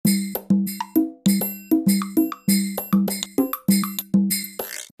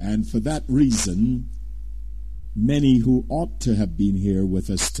for that reason, many who ought to have been here with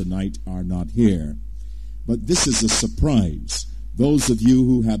us tonight are not here. But this is a surprise. Those of you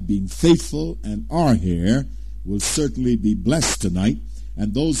who have been faithful and are here will certainly be blessed tonight,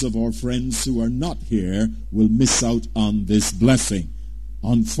 and those of our friends who are not here will miss out on this blessing.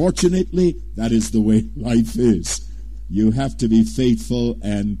 Unfortunately, that is the way life is. You have to be faithful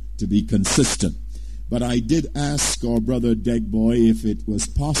and to be consistent. But I did ask our brother Adegboye if it was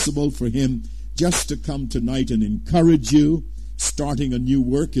possible for him just to come tonight and encourage you. Starting a new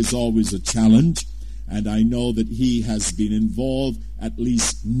work is always a challenge, and I know that he has been involved at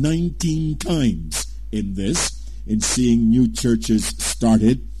least 19 times in this, in seeing new churches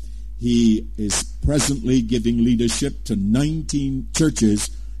started. He is presently giving leadership to 19 churches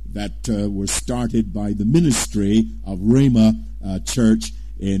that were started by the ministry of Rhema Church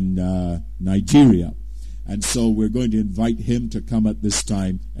in Nigeria. And so we're going to invite him to come at this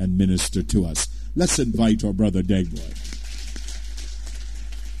time and minister to us. Let's invite our brother Adegboye.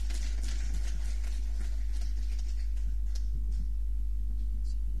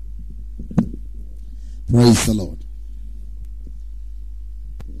 Praise the Lord.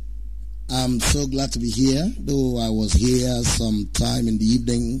 I'm so glad to be here, though I was here sometime in the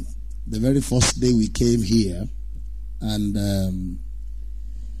evening, the very first day we came here, and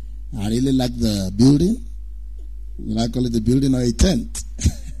I really like the building. Will I call it the building or a tent?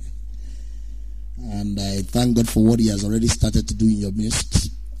 And I thank God for what He has already started to do in your midst,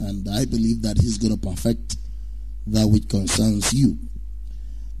 and I believe that He's going to perfect that which concerns you.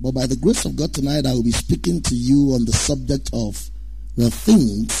 But by the grace of God tonight, I will be speaking to you on the subject of the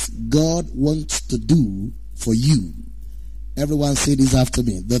things God wants to do for you. Everyone say this after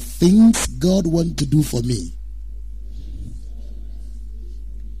me. The things God wants to do for me.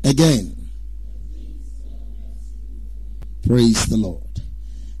 Again. Praise the Lord.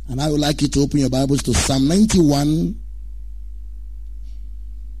 And I would like you to open your Bibles to Psalm 91.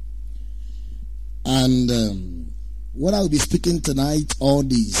 And what I will be speaking tonight, all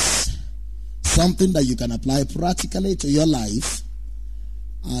this, something that you can apply practically to your life,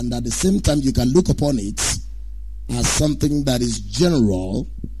 and at the same time you can look upon it as something that is general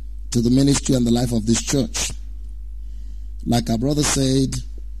to the ministry and the life of this church. Like our brother said,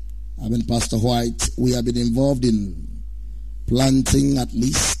 Pastor White, we have been involved in planting at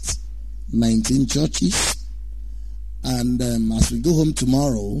least 19 churches, and as we go home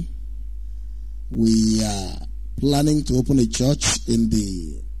tomorrow, we are planning to open a church in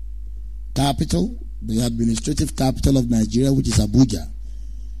the capital, the administrative capital of Nigeria, which is Abuja.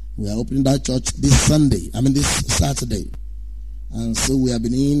 We are opening that church this Saturday. And so we have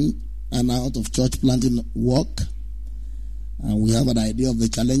been in and out of church planting work. And we have an idea of the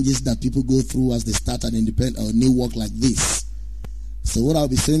challenges that people go through as they start an independent or new work like this. So what I'll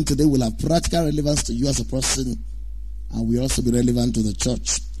be saying today will have practical relevance to you as a person, and will also be relevant to the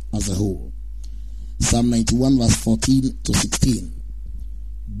church as a whole. Psalm 91 verse 14 to 16.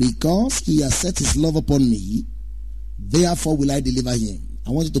 Because he has set his love upon me, therefore will I deliver him. I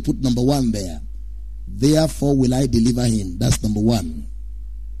want you to put number 1 there. Therefore will I deliver him. That's number 1.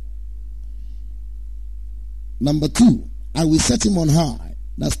 Number 2, I will set him on high.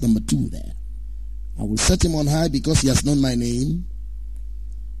 That's number 2 there. I will set him on high because he has known my name.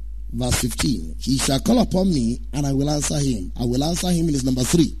 Verse 15. He shall call upon me and I will answer him. I will answer him is number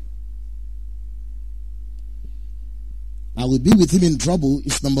 3. I will be with him in trouble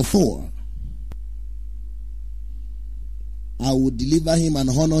is number 4. I will deliver him and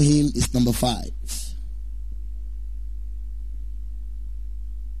honor him is number 5.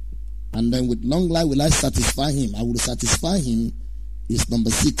 And then with long life will I satisfy him. I will satisfy him is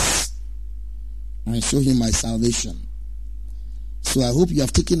number 6. And show him my salvation. So I hope you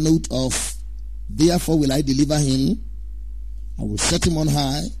have taken note of, therefore will I deliver him. I will set him on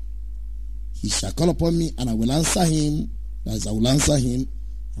high. He shall call upon me and I will answer him. That is, I will answer him.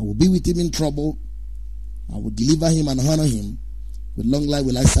 I will be with him in trouble. I will deliver him and honor him. With long life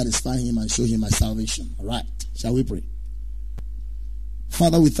will I satisfy him and show him my salvation. All right. Shall we pray?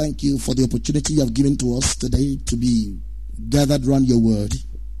 Father, we thank you for the opportunity you have given to us today to be gathered around your word.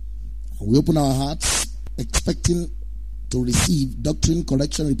 We open our hearts expecting to receive doctrine,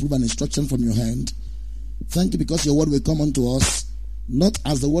 correction, reproof, and instruction from your hand. Thank you because your word will come unto us, not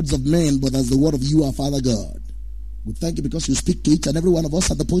as the words of men, but as the word of you, our Father God. We thank you because you speak to each and every one of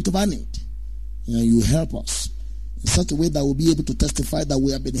us at the point of our need. And you help us in such a way that we'll be able to testify that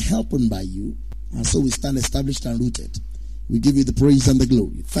we have been helped by you. And so we stand established and rooted. We give you the praise and the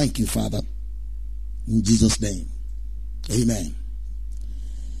glory. Thank you, Father. In Jesus' name. Amen.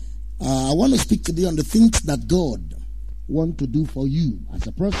 I want to speak today on the things that God want to do for you as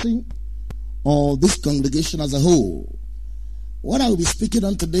a person or this congregation as a whole. What I will be speaking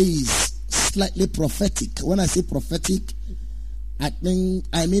on today is slightly prophetic. When I say prophetic, I mean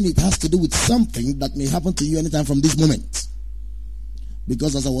it has to do with something that may happen to you anytime from this moment.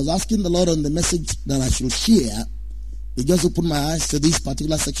 Because as I was asking the Lord on the message that I should share, He just opened my eyes to this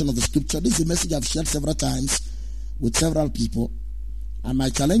particular section of the scripture. This is a message I've shared several times with several people. And my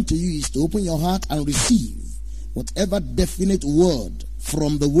challenge to you is to open your heart and receive whatever definite word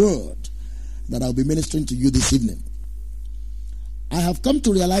from the word that I'll be ministering to you this evening. I have come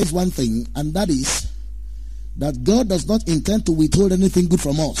to realize one thing, and that is that God does not intend to withhold anything good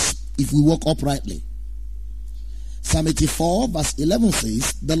from us if we walk uprightly. Psalm 84 verse 11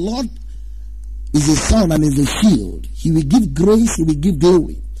 says, the Lord is a sun and is a shield. He will give grace, He will give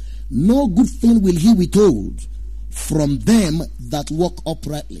glory. No good thing will He withhold from them that walk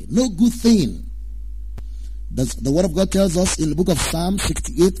uprightly. No good thing. The word of God tells us in the book of Psalm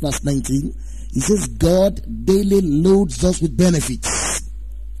 68 verse 19, He says, God daily loads us with benefits.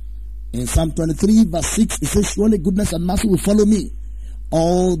 In Psalm 23 verse 6, He says, surely goodness and mercy will follow me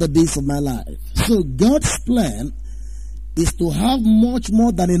all the days of my life. So God's plan is to have much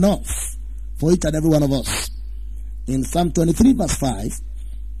more than enough for each and every one of us. In Psalm 23 verse 5,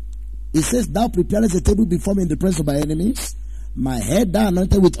 it says, thou preparest a table before me in the presence of my enemies. My head thou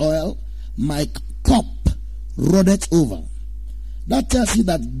anointed with oil, my cup runneth over. That tells you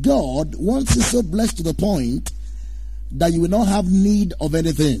that God wants you so blessed to the point that you will not have need of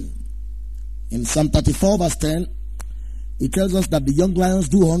anything. In Psalm 34 verse 10, it tells us that the young lions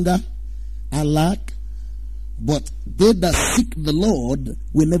do hunger and lack, but they that seek the Lord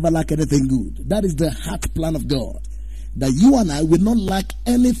will never lack anything good. That is the heart plan of God, that you and I will not lack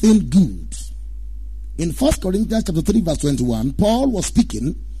anything good. In 1 Corinthians chapter 3 verse 21, Paul was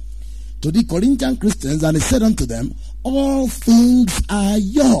speaking to the Corinthian Christians, and he said unto them, all things are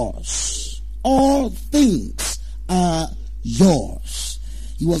yours. All things are yours.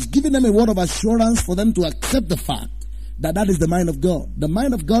 He was giving them a word of assurance for them to accept the fact that that is the mind of God. The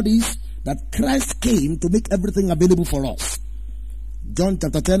mind of God is that Christ came to make everything available for us. John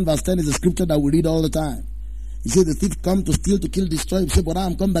chapter 10 verse 10 is a scripture that we read all the time. He said, the thief come to steal, to kill, destroy. He said, but I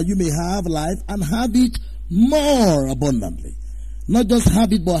am come that you may have life and have it more abundantly. Not just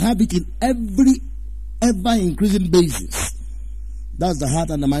have it, but have it in every ever-increasing basis. That's the heart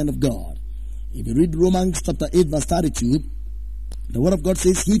and the mind of God. If you read Romans chapter 8 verse 32, the word of God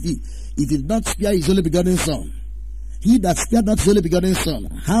says, he did not spare His only begotten Son. He that spared not His only begotten Son,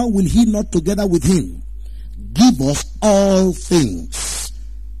 how will He not together with Him give us all things?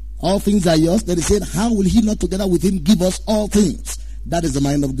 All things are yours. Then He said, how will He not together with Him give us all things? That is the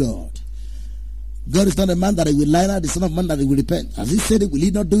mind of God. God is not a man that He will lie, not the Son of Man that He will repent. Has He said it, will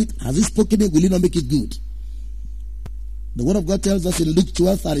He not do it? Has He spoken it, will He not make it good? The word of God tells us in Luke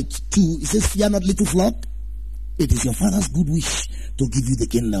 12:32, it says, fear not, little flock, it is your Father's good wish to give you the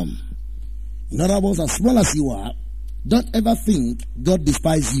kingdom. In other words, as small as you are, don't ever think God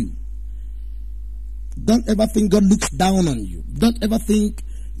despises you. Don't ever think God looks down on you. Don't ever think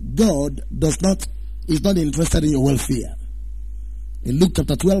God is not interested in your welfare. In Luke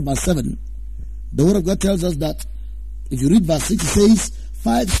chapter 12 verse 7, the word of God tells us that, if you read verse 6, it says,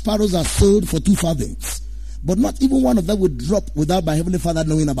 5 sparrows are sold for 2 farthings, but not even one of them will drop without my heavenly Father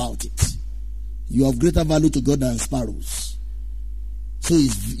knowing about it. You have greater value to God than sparrows. So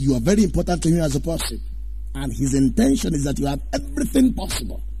you are very important to Him as a person. And His intention is that you have everything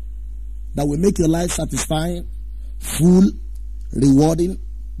possible that will make your life satisfying, full, rewarding,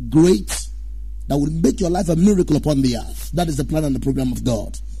 great, that will make your life a miracle upon the earth. That is the plan and the program of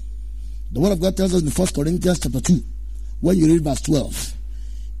God. The word of God tells us in 1 Corinthians chapter 2, when you read verse 12,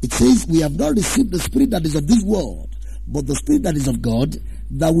 it says, we have not received the spirit that is of this world, but the spirit that is of God,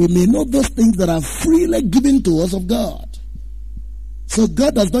 that we may know those things that are freely given to us of God. So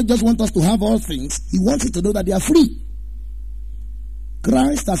God does not just want us to have all things, He wants us to know that they are free.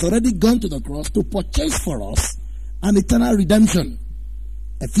 Christ has already gone to the cross to purchase for us an eternal redemption.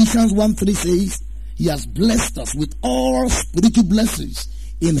 Ephesians 1:3 says, He has blessed us with all spiritual blessings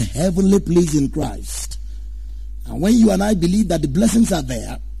in heavenly places in Christ. And when you and I believe that the blessings are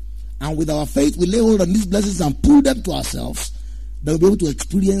there, and with our faith we lay hold on these blessings and pull them to ourselves, then we'll be able to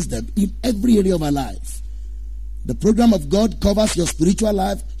experience them in every area of our life. The program of God covers your spiritual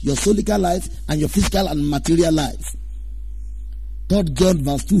life, your soulical life, and your physical and material life. 3 John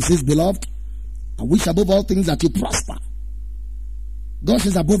verse 2 says, beloved, I wish above all things that you prosper. God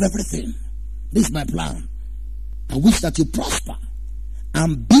says above everything, this is my plan. I wish that you prosper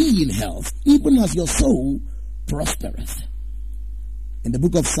and be in health, even as your soul prospereth. In the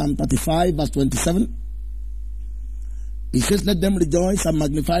book of Psalm 35 verse 27, He says, let them rejoice and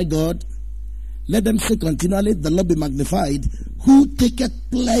magnify God. Let them say continually, the Lord be magnified, who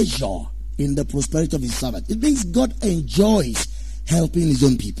taketh pleasure in the prosperity of his servant. It means God enjoys helping his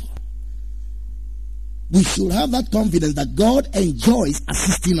own people. We should have that confidence that God enjoys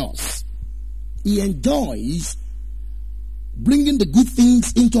assisting us. He enjoys bringing the good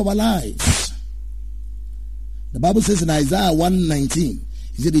things into our lives. The Bible says in Isaiah 1:19,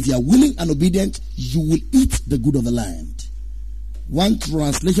 he said, if you are willing and obedient, you will eat the good of the land. One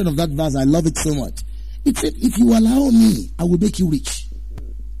translation of that verse, I love it so much. It said, if you allow me, I will make you rich.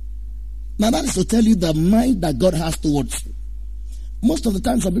 Now that is to tell you the mind that God has towards you. Most of the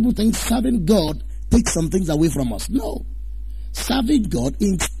time, some people think serving God takes some things away from us. No. Serving God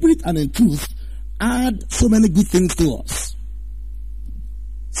in spirit and in truth add so many good things to us.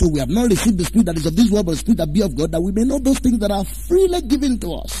 So we have not received the spirit that is of this world, but the spirit that be of God, that we may know those things that are freely given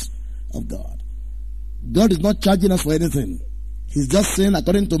to us of God. God is not charging us for anything. He's just saying,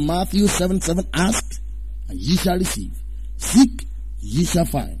 according to Matthew 7:7, ask and ye shall receive. Seek, ye shall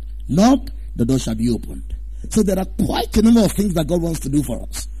find. Knock, the door shall be opened. So there are quite a number of things that God wants to do for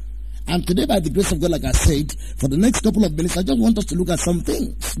us. And today, by the grace of God, like I said, for the next couple of minutes, I just want us to look at some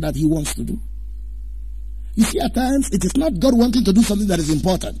things that he wants to do. You see, at times, it is not God wanting to do something that is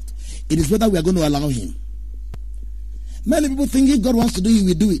important. It is whether we are going to allow him. Many people think if God wants to do it, he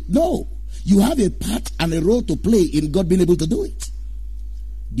will do it. No. You have a part and a role to play in God being able to do it.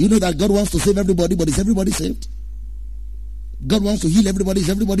 Do you know that God wants to save everybody, but is everybody saved? God wants to heal everybody, is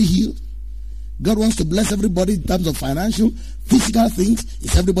everybody healed? God wants to bless everybody in terms of financial, physical things.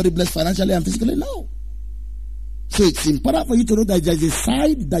 Is everybody blessed financially and physically? No. So it's important for you to know that there is a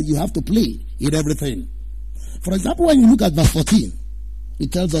side that you have to play in everything. For example, when you look at verse 14,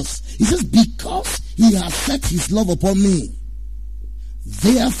 it tells us, he says, because he has set his love upon me,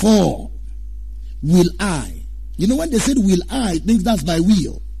 therefore will I. You know, when they said will I, it means that's my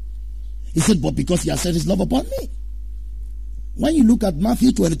will. He said, but because he has set his love upon me. When you look at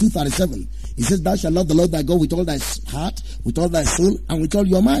Matthew 22:37, he says, thou shalt love the Lord thy God with all thy heart, with all thy soul, and with all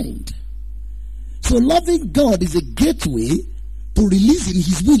your mind. So loving God is a gateway to releasing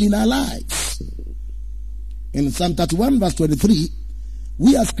his will in our lives. In Psalm 31 verse 23,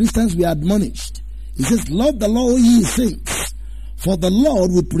 we as Christians, we are admonished. He says, love the Lord, ye saints, for the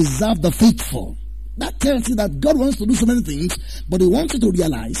Lord will preserve the faithful. That tells you that God wants to do so many things, but he wants you to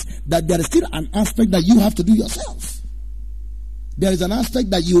realize that there is still an aspect that you have to do yourself. There is an aspect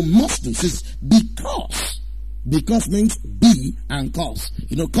that you must do. It says, because. Because means be and cause.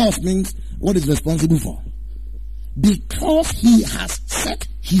 You know, cause means what is responsible for. Because he has set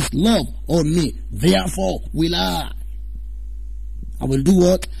his love on me, therefore will I will do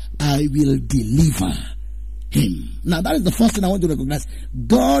what? I will deliver him. Now that is the first thing I want to recognize.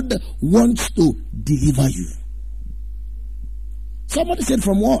 God wants to deliver you. Somebody said,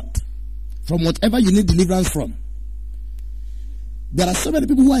 from what? From whatever you need deliverance from. There are so many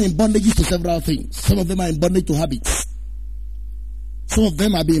people who are in bondages to several things. Some of them are in bondage to habits. Some of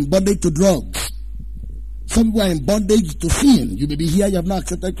them are in bondage to drugs. Some people are in bondage to sin. You may be here, you have not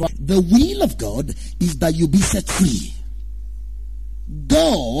accepted Christ. The will of God is that you be set free.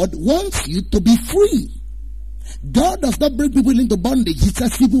 God wants you to be free. God does not bring people into bondage. He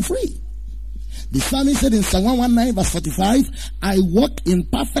sets people free. The psalmist said in Psalm 119 verse 45, I walk in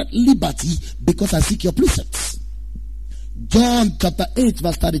perfect liberty because I seek your precepts. John chapter 8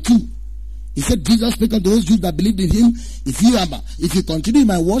 verse 32. He said, Jesus spake unto those Jews that believed in him, if you continue in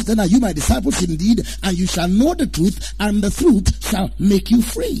my words, then are you my disciples indeed, and you shall know the truth, and the truth shall make you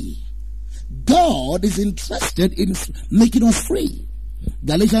free. God is interested in making us free.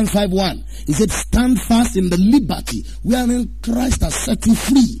 Galatians 5:1. He said, stand fast in the liberty wherein Christ has set you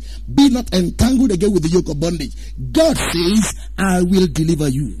free. Be not entangled again with the yoke of bondage. God says, I will deliver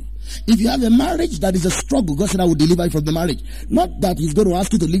you. If you have a marriage that is a struggle, God said, I will deliver you from the marriage. Not that he's going to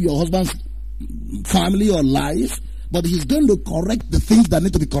ask you to leave your husband's family or life, but he's going to correct the things that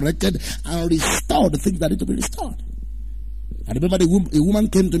need to be corrected and restore the things that need to be restored. I remember a woman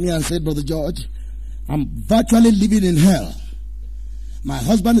came to me and said, Brother George, I'm virtually living in hell. My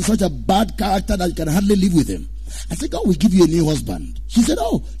husband is such a bad character that you can hardly live with him. I said, God will give you a new husband. She said,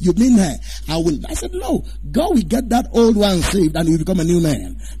 oh, you mean her? I will. I said, no. God will get that old one saved and he will become a new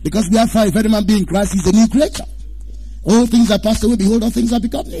man. Because we have if any man be in Christ, he's a new creature. All things are passed away. Behold, all things are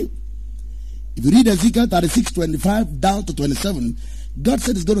become new. If you read Ezekiel 36:25 down to 27, God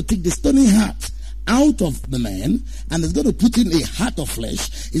said he's going to take the stony heart out of the man and is going to put in a heart of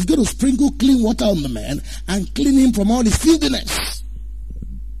flesh. He's going to sprinkle clean water on the man and clean him from all his filthiness.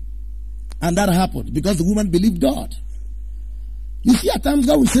 And that happened because the woman believed God. You see, at times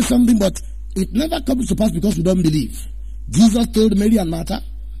God will say something, but it never comes to pass because we don't believe. Jesus told Mary and Martha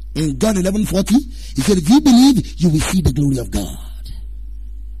in John 11:40, he said, if you believe, you will see the glory of God.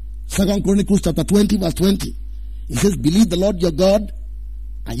 2 Chronicles chapter 20 verse 20. It says, believe the Lord your God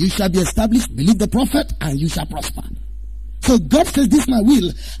and you shall be established. Believe the prophet and you shall prosper. So God says, this is my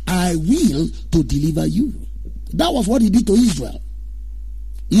will. I will to deliver you. That was what he did to Israel.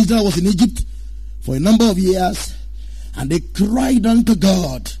 Israel was in Egypt for a number of years and they cried unto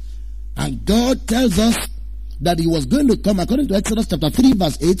God. And God tells us that he was going to come, according to Exodus chapter 3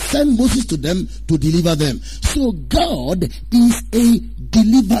 verse 8, send Moses to them to deliver them. So God is a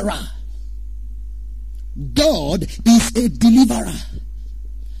deliverer. God is a deliverer.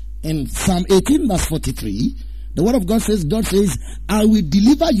 In Psalm 18 verse 43, the word of God says, I will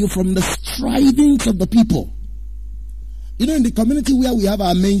deliver you from the strivings of the people. You know, in the community where we have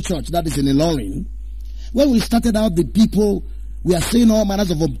our main church, that is in Ilorin, when we started out, the people we are saying all manners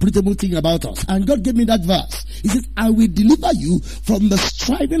of unpreachable things about us. And God gave me that verse. He says, I will deliver you from the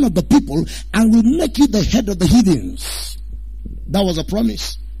striving of the people and will make you the head of the heathens. That was a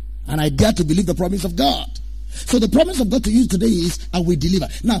promise. And I dare to believe the promise of God. So the promise of God to you today is, I will deliver.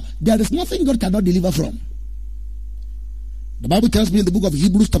 Now, there is nothing God cannot deliver from. The Bible tells me in the book of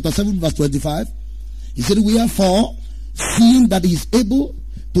Hebrews chapter 7 verse 25, he said, wherefore, seeing that he is able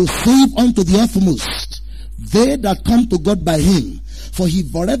to save unto the uttermost they that come to God by him, for he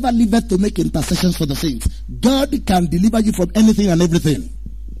forever liveth to make intercessions for the saints. God can deliver you from anything and everything.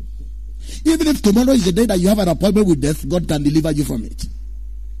 Even if tomorrow is the day that you have an appointment with death, God can deliver you from it.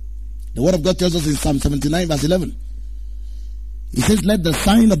 The word of God tells us in Psalm 79 verse 11. He says, let the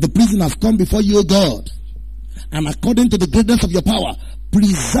sign of the prisoners come before you, O God, and according to the greatness of your power,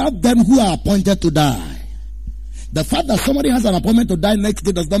 preserve them who are appointed to die. The fact that somebody has an appointment to die next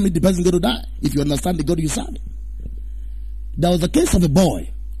day does not mean the person is going to die, if you understand the God you serve. There was a case of a boy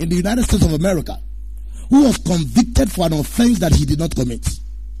in the United States of America who was convicted for an offense that he did not commit.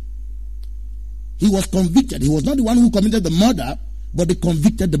 He was convicted. He was not the one who committed the murder, but they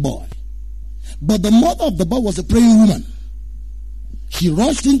convicted the boy. But the mother of the boy was a praying woman. She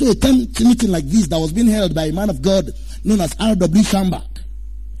rushed into a tent meeting like this that was being held by a man of God known as R.W. Shambach.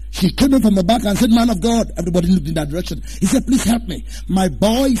 She came in from the back and said, man of God. Everybody looked in that direction. He said, please help me. My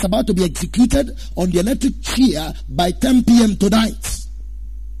boy is about to be executed on the electric chair by 10 p.m. tonight.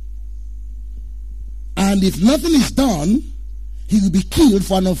 And if nothing is done, he will be killed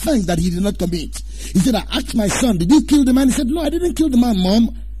for an offense that he did not commit. He said, I asked my son, did you kill the man? He said, no, I didn't kill the man, Mom.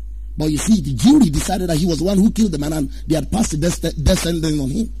 But you see, the jury decided that he was the one who killed the man and they had passed the death sentence on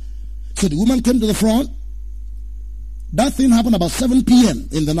him. So the woman came to the front. That thing happened about 7 p.m.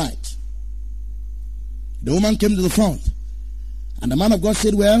 in the night. The woman came to the front. And the man of God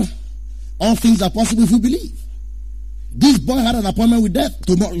said, well, all things are possible if you believe. This boy had an appointment with death.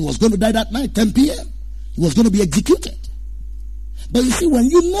 Tomorrow he was going to die that night, 10 p.m. He was going to be executed. But you see, when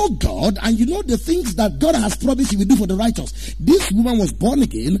you know God and you know the things that God has promised he will do for the righteous, this woman was born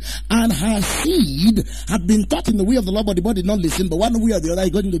again and her seed had been taught in the way of the Lord, but the body did not listen. But one way or the other, he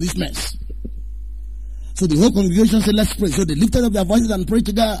got into this mess. So the whole congregation said, let's pray. So they lifted up their voices and prayed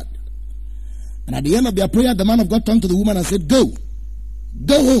to God. And at the end of their prayer, the man of God turned to the woman and said, go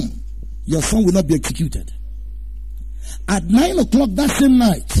home. Your son will not be executed. At 9 o'clock that same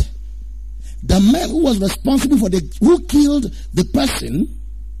night, the man who was responsible for who killed the person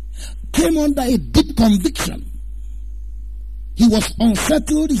came under a deep conviction. He was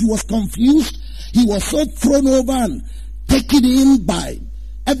unsettled. He was confused. He was so thrown over and taken in by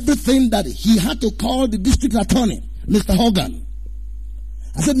everything that he had to call the district attorney, Mr. Hogan.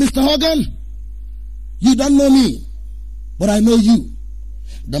 I said, Mr. Hogan, you don't know me, but I know you.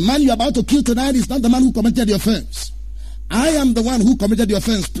 The man you're about to kill tonight is not the man who committed the offense. I am the one who committed the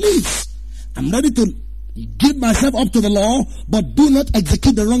offense. Please, I'm ready to give myself up to the law, but do not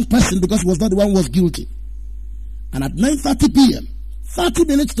execute the wrong person because he was not the one who was guilty. And at 9:30 p.m., 30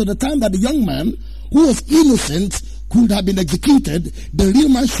 minutes to the time that the young man who was innocent could have been executed, the real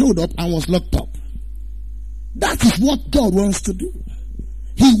man showed up and was locked up. That is what God wants to do.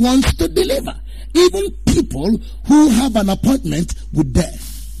 He wants to deliver even people who have an appointment with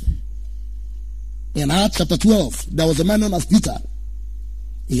death. In Acts chapter 12, there was a man known as Peter.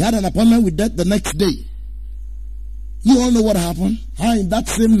 He had an appointment with death the next day. You all know what happened. How in that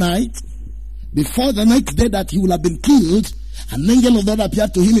same night, before the next day that he would have been killed, an angel of God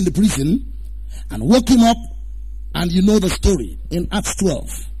appeared to him in the prison and woke him up. And you know the story in Acts 12.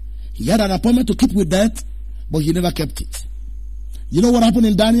 He had an appointment to keep with death, but he never kept it. You know what happened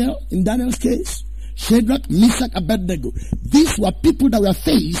in Daniel? In Daniel's case, Shadrach, Meshach, Abednego. These were people that were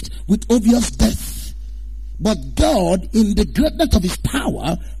faced with obvious death. But God, in the greatness of his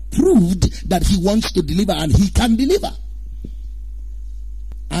power, proved that he wants to deliver and he can deliver.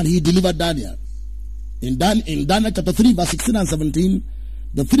 And he delivered Daniel. In Daniel chapter 3, verse 16 and 17,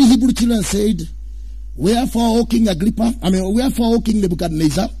 the three Hebrew children said, wherefore, O King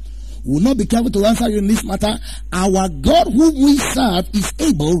Nebuchadnezzar, will not be careful to answer you in this matter. Our God whom we serve is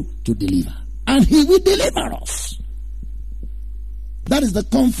able to deliver, and he will deliver us. That is the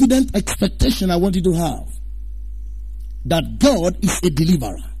confident expectation I want you to have. That God is a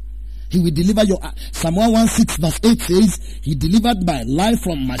deliverer. He will deliver your... Psalm 116 verse 8 says, he delivered my life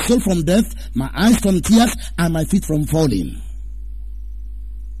from my soul from death, my eyes from tears, and my feet from falling.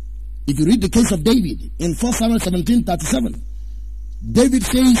 If you read the case of David in 1 Samuel 17:37, David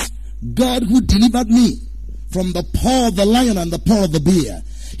says, God who delivered me from the paw of the lion and the paw of the bear,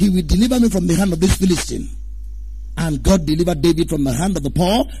 he will deliver me from the hand of this Philistine. And God delivered David from the hand of the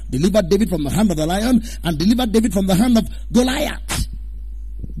paw, delivered David from the hand of the lion, and delivered David from the hand of Goliath.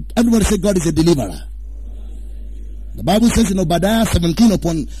 Everybody say God is a deliverer. The Bible says in Obadiah 17,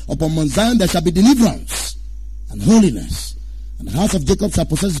 upon Mount Zion there shall be deliverance and holiness, and the house of Jacob shall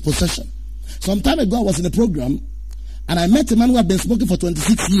possess his possession. Some time ago I was in a program, and I met a man who had been smoking for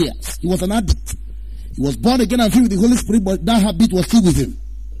 26 years. He was an addict. He was born again and filled with the Holy Spirit, but that habit was still with him.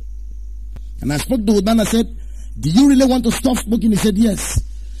 And I spoke to the man, I said, do you really want to stop smoking? He said, yes.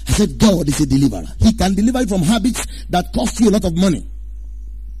 I said, God is a deliverer. He can deliver you from habits that cost you a lot of money.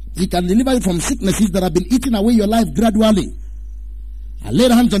 He can deliver you from sicknesses that have been eating away your life gradually. I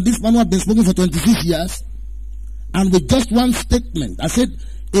laid hands on this man who had been smoking for 26 years. And with just one statement, I said,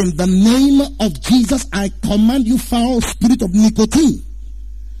 in the name of Jesus, I command you, foul spirit of nicotine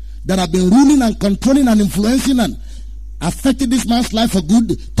that have been ruling and controlling and influencing and affecting this man's life for good,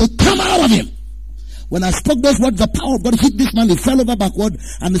 to come out of him. When I spoke those words, the power of God hit this man. He fell over backward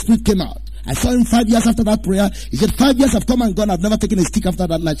and the spirit came out. I saw him 5 years after that prayer. He said, 5 years have come and gone. I've never taken a stick after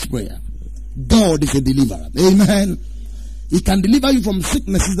that night's prayer. God is a deliverer. Amen. He can deliver you from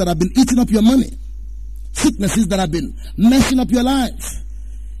sicknesses that have been eating up your money. Sicknesses that have been messing up your life.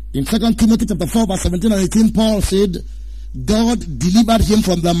 In 2 Timothy chapter 4 verse 17 and 18, Paul said, God delivered him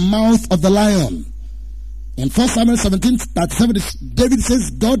from the mouth of the lion. In 1 Samuel 17:37, David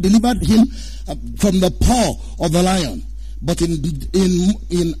says God delivered him from the paw of the lion. But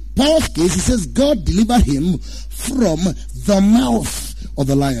in Paul's case, he says God delivered him from the mouth of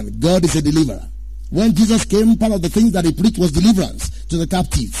the lion. God is a deliverer. When Jesus came, part of the things that he preached was deliverance to the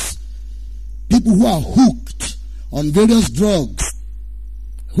captives. People who are hooked on various drugs,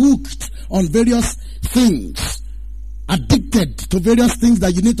 hooked on various things, addicted to various things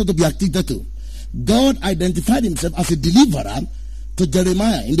that you need to be addicted to. God identified himself as a deliverer to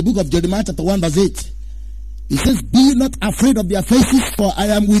Jeremiah in the book of Jeremiah chapter 1 verse 8. He says, be not afraid of their faces, for I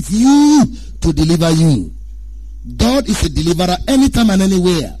am with you to deliver you. God is a deliverer anytime and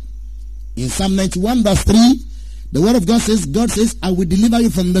anywhere. In Psalm 91 verse 3, the word of God says, I will deliver you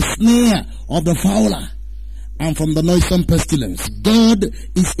from the snare of the fowler and from the noisome pestilence. God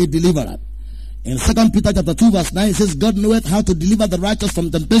is a deliverer. In 2 Peter chapter 2 verse 9, it says, God knoweth how to deliver the righteous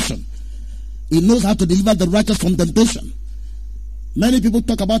from temptation. He knows how to deliver the righteous from temptation. Many people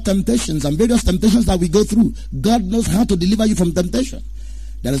talk about temptations and various temptations that we go through. God knows how to deliver you from temptation.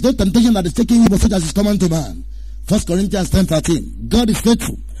 There is no temptation that is taking you but such as is common to man. 1 Corinthians 10:13. God is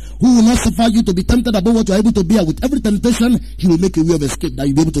faithful, who will not suffer you to be tempted above what you are able to bear. With every temptation, he will make a way of escape that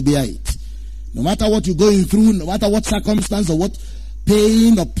you'll be able to bear it. No matter what you're going through, no matter what circumstance or what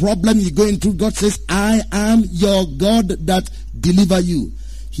pain or problem you're going through, God says, I am your God that deliver you.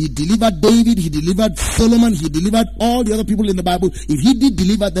 He delivered David, he delivered Solomon, he delivered all the other people in the Bible. If he did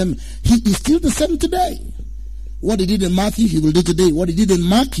deliver them, he is still the same today. What he did in Matthew, he will do today. What he did in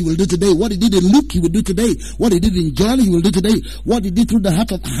Mark, he will do today. What he did in Luke, he will do today. What he did in John, he will do today. What he did through the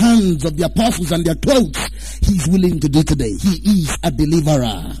hands of the apostles and their throats, he's willing to do today. He is a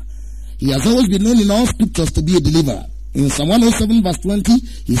deliverer. He has always been known in all scriptures to be a deliverer. In Psalm 107 verse 20,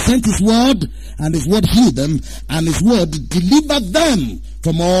 he sent his word, and his word healed them, and his word delivered them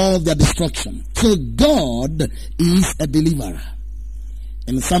from all their destruction. So God is a deliverer.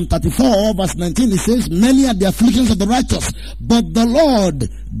 In Psalm 34 verse 19, he says, many are the afflictions of the righteous, but the Lord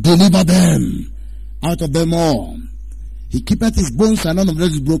delivered them out of them all. He keepeth his bones, and none of them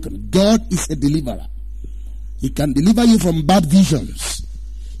is broken. God is a deliverer. He can deliver you from bad visions.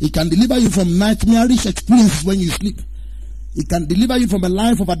 He can deliver you from nightmarish experiences when you sleep. He can deliver you from a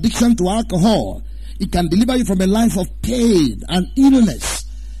life of addiction to alcohol. He can deliver you from a life of pain and illness.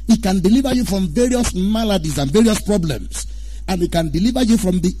 He can deliver you from various maladies and various problems. And he can deliver you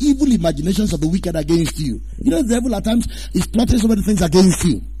from the evil imaginations of the wicked against you. You know, the devil at times is plotting so many things against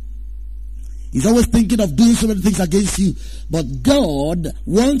you. He's always thinking of doing so many things against you. But God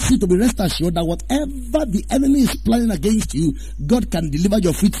wants you to be rest assured that whatever the enemy is planning against you, God can deliver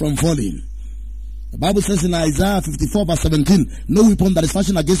your feet from falling. The Bible says in Isaiah 54 verse 17, no weapon that is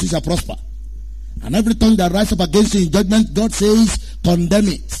fashioned against you shall prosper. And every tongue that rises up against you in judgment, God says, condemn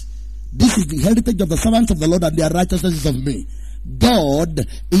it. This is the heritage of the servants of the Lord, and their righteousness is of me. God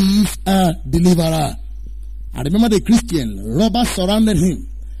is a deliverer. I remember the Christian, robbers surrounded him.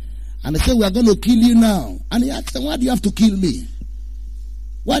 And they said, we are going to kill you now. And he asked them, why do you have to kill me?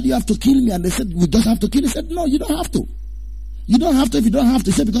 Why do you have to kill me? And they said, we just have to kill you. He said, no, you don't have to. You don't have to if you don't have to.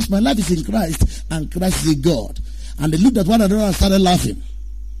 He said, because my life is in Christ and Christ is in God. And they looked at one another and started laughing.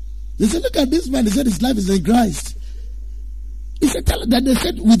 They said, look at this man. He said, his life is in Christ. He said, tell that. They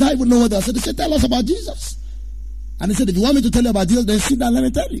said, without even knowing what they said, they said, tell us about Jesus. And he said, if you want me to tell you about Jesus, then sit down, let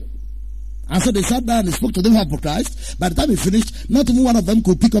me tell you. And so they sat down and they spoke to them about Christ. By the time he finished, not even one of them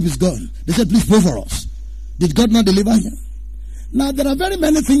could pick up his gun. They said, please pray for us. Did God not deliver him? Now, there are very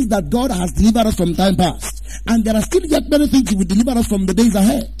many things that God has delivered us from time past. And there are still yet many things he will deliver us from the days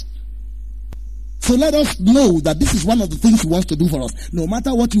ahead. So let us know that this is one of the things he wants to do for us. No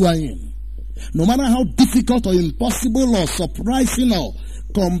matter what you are in. No matter how difficult or impossible or surprising or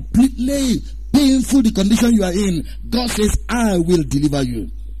completely painful the condition you are in, God says, I will deliver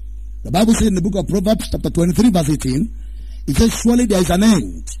you. The Bible says in the book of Proverbs chapter 23 verse 18, it says, surely there is an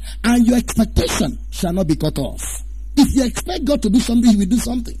end, and your expectation shall not be cut off. If you expect God to do something, he will do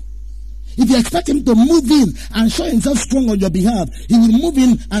something. If you expect him to move in and show himself strong on your behalf, he will move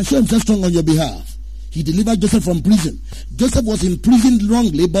in and show himself strong on your behalf. He delivered Joseph from prison. Joseph was imprisoned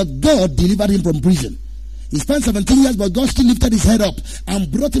wrongly, but God delivered him from prison. He spent 17 years, but God still lifted his head up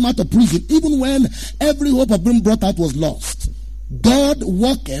and brought him out of prison, even when every hope of being brought out was lost. God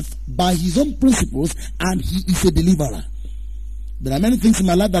worketh by his own principles, and he is a deliverer. There are many things in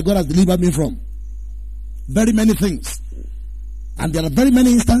my life that God has delivered me from. Very many things. And there are very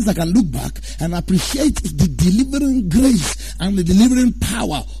many instances I can look back and appreciate the delivering grace and the delivering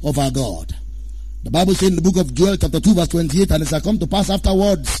power of our God. The Bible says in the book of Joel chapter 2 verse 28, and it shall come to pass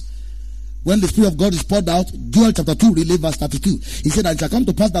afterwards, when the Spirit of God is poured out, Joel chapter 2, really verse 32. He said, and it shall come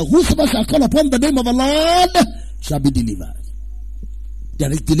to pass that whosoever shall call upon the name of the Lord shall be delivered.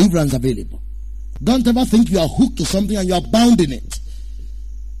 There is deliverance available. Don't ever think you are hooked to something and you are bound in it.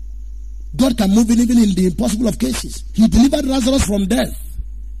 God can move in even in the impossible of cases. He delivered Lazarus from death.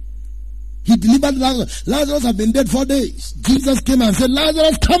 He delivered Lazarus. Lazarus had been dead 4 days. Jesus came and said,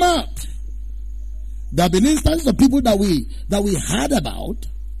 Lazarus, come out. There have been instances of people that we heard about.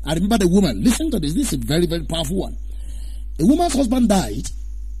 I remember the woman. Listen to this. This is a very, very powerful one. A woman's husband died.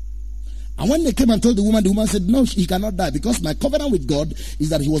 And when they came and told the woman said, no, he cannot die, because my covenant with God is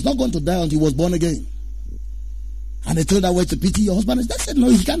that he was not going to die until he was born again. And they told her, well, it's a pity your husband is dead. They said, no,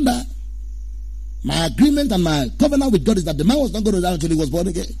 he can't die. My agreement and my covenant with God is that the man was not going to die until he was born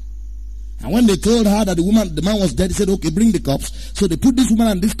again. And when they told her that the man was dead, he said, okay, bring the cups. So they put this woman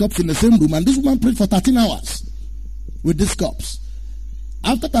and these cups in the same room, and this woman prayed for 13 hours with these cups.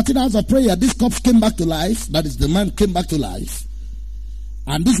 After 13 hours of prayer, these cups came back to life. That is, the man came back to life.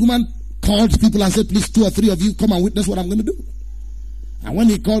 And this woman called people and said, please, 2 or 3 of you come and witness what I'm going to do. And when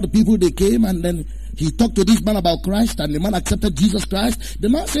he called the people, they came, and then he talked to this man about Christ, and the man accepted Jesus Christ. The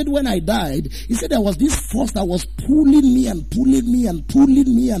man said, when I died, he said there was this force that was pulling me and pulling me and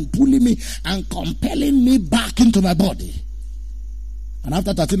pulling me and pulling me and compelling me back into my body. And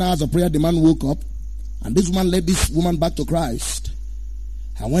after 13 hours of prayer, the man woke up, and this woman led this woman back to Christ.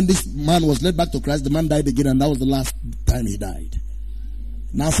 And when this man was led back to Christ, the man died again, and that was the last time he died.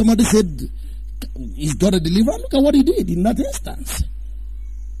 Now somebody said, he's got a deliverer. Look at what he did in that instance.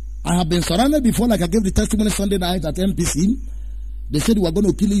 I have been surrounded before, like I gave the testimony Sunday night at MPC. They said, we're going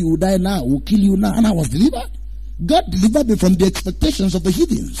to kill you, you will die now, we'll kill you now. And I was delivered. God delivered me from the expectations of the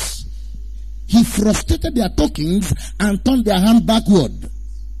heathens. He frustrated their talkings and turned their hand backward.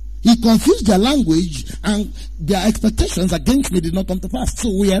 He confused their language, and their expectations against me did not come to pass. So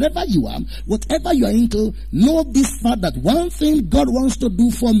wherever you are, whatever you are into, know this fact that one thing God wants to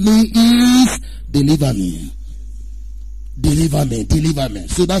do for me is deliver me. Deliver me, deliver me.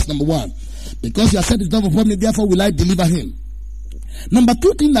 So that's number one. Because you have said it's done for me, therefore will I deliver him. Number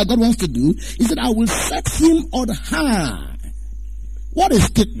 2 thing that God wants to do is that I will set him on high. What a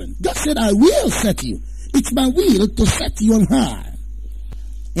statement. God said, I will set you. It's my will to set you on high.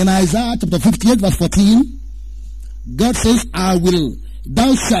 In Isaiah chapter 58 verse 14, God says, I will,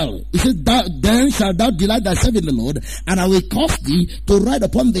 thou shalt, he says, then shalt thou delight thyself in the Lord, and I will cause thee to ride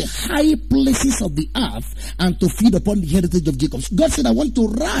upon the high places of the earth, and to feed upon the heritage of Jacob. God said, I want to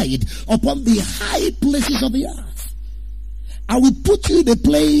ride upon the high places of the earth. I will put you in a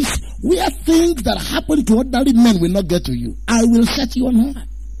place where things that happen to ordinary men will not get to you. I will set you on high.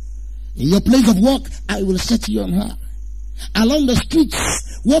 In your place of work, I will set you on high. Along the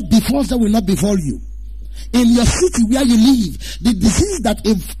streets, what befalls them will not befall you. In your city where you live, the disease that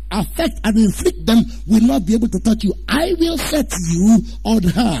affect and inflict them will not be able to touch you. I will set you on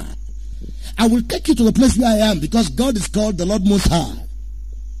high. I will take you to the place where I am, because God is called the Lord Most High.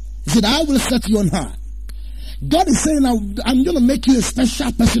 He said, I will set you on high. God is saying, I'm going to make you a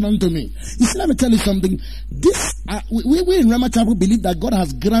special person unto me. You see, let me tell you something. We in Rama Chapel believe that God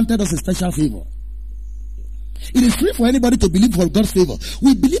has granted us a special favor. It is free for anybody to believe for God's favor.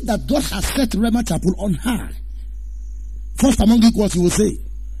 We believe that God has set Rama Chapel on high. First among equals, you will say.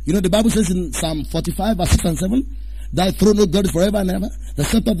 You know, the Bible says in Psalm 45, verse 6 and 7, thy throne, O God, is forever and ever. The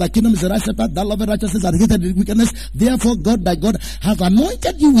scepter of thy kingdom is the right scepter. Thou lovest righteousness and hated wickedness. Therefore, God, thy God, has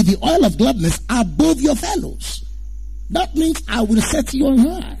anointed you with the oil of gladness above your fellows. That means I will set you on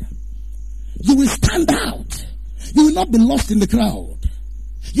high. You will stand out. You will not be lost in the crowd.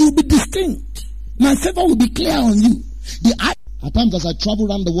 You will be distinct. My favor will be clear on you. At times, as I travel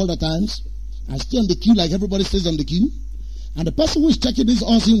around the world at times, I stay on the queue like everybody stays on the queue. And the person who is checking this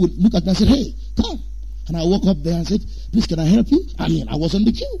all thing would look at me and say, hey, come. And I walk up there and said, please, can I help you? I mean, I was on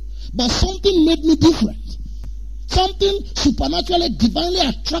the queue. But something made me different. Something supernaturally, divinely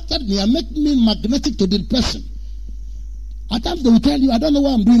attracted me and made me magnetic to the person. At times they will tell you, I don't know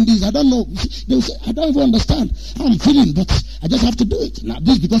why I'm doing this. I don't know. They will say, I don't even understand how I'm feeling, but I just have to do it. Now,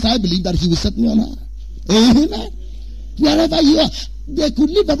 this is because I believe that he will set me on high. Amen. Wherever you are, they could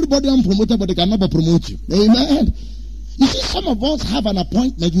leave everybody unpromoted, but they can never promote you. Amen. You see, some of us have an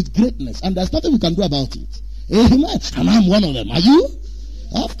appointment with greatness, and there's nothing we can do about it. Amen. And I'm one of them. Are you?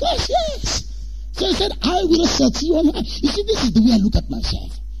 Of course, yes. So he said, I will set you on high. You see, this is the way I look at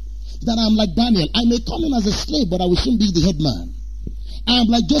myself. That I'm like Daniel. I may come in as a slave, but I will soon be the head man. I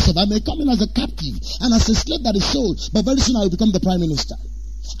am like Joseph. I may come in as a captive and as a slave that is sold, but very soon I will become the prime minister.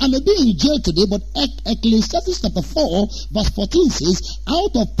 I may be in jail today, but Ecclesiastes chapter 4, verse 14 says,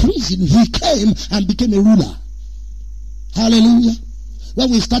 out of prison he came and became a ruler. Hallelujah. When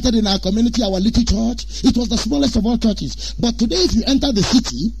we started in our community, our little church, it was the smallest of all churches. But today, if you enter the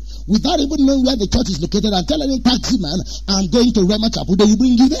city, without even knowing where the church is located, and tell any taxi man, I'm going to Rama Chapel, they will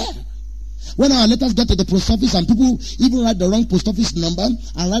bring you there. When our letters get to the post office and people even write the wrong post office number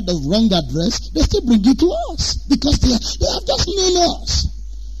and write the wrong address, they still bring it to us because they have just known us.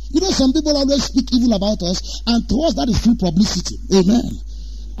 You know, some people always speak evil about us, and to us that is free publicity. Amen.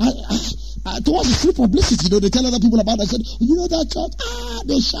 To us it's free publicity. You know, they tell other people about us. Said, you know that church?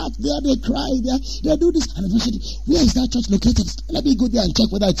 They shout there, they cry there, they do this. And the person said, where is that church located? Let me go there and check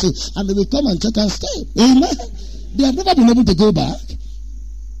whether it's so. And they will come and check and stay. Amen. They have never been able to go back.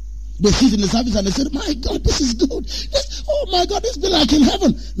 They sit in the service and they said, my God, this is good. Oh my God, this be like in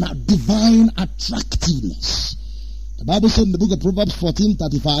heaven. Now, divine attractiveness. The Bible said in the book of Proverbs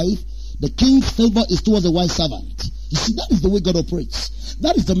 14:35, the king's favor is towards a wise servant. You see, that is the way God operates.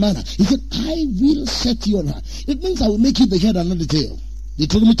 That is the manner. He said, I will set you on high. It means I will make you the head and not the tail.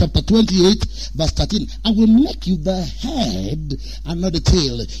 Deuteronomy chapter 28, verse 13. I will make you the head and not the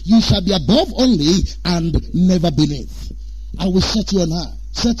tail. You shall be above only and never beneath. I will set you on high.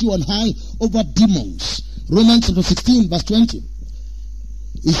 Set you on high over demons. Romans chapter 16, verse 20.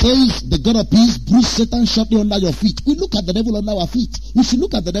 It says, the God of peace bruised Satan shortly under your feet. We look at the devil under our feet. You should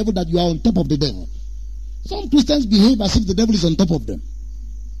look at the devil that you are on top of the devil. Some Christians behave as if the devil is on top of them.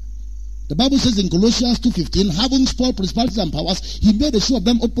 The Bible says in Colossians 2:15, having spoiled principalities and powers, he made a show of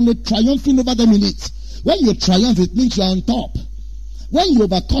them openly, triumphing over them in it. When you triumph, it means you are on top. When you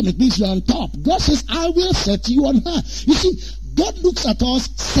overcome, it means you are on top. God says, I will set you on high. You see, God looks at us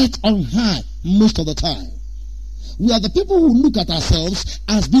set on high most of the time. We are the people who look at ourselves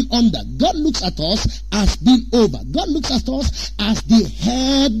as being under. God looks at us as being over. God looks at us as the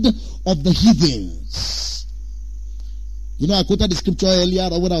head of the heathens. You know, I quoted the scripture earlier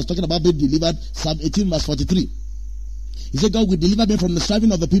when I was talking about being delivered, Psalm 18 verse 43. He said, God will deliver me from the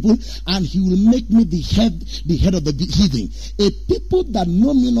striving of the people, and he will make me the head of the heathen. A people that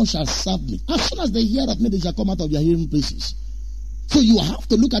know me not shall serve me. As soon as they hear of me, they shall come out of their hearing places. So you have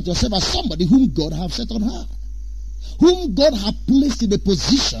to look at yourself as somebody whom God have set on high, whom God have placed in a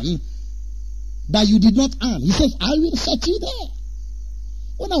position that you did not earn. He says, I will set you there.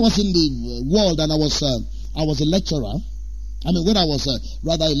 When I was in the world and I was a lecturer, when I was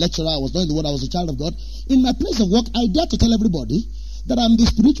rather a lecturer, I was not in the world, I was a child of God. In my place of work, I dare to tell everybody that I'm the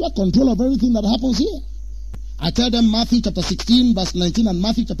spiritual control of everything that happens here. I tell them Matthew chapter 16 verse 19 and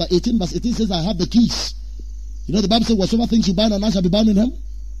Matthew chapter 18 verse 18 says I have the keys. You know the Bible says whatsoever things you bind on earth shall be bound in heaven.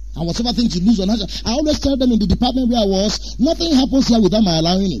 And whatever things you lose on us, I always tell them in the department where I was, nothing happens here without my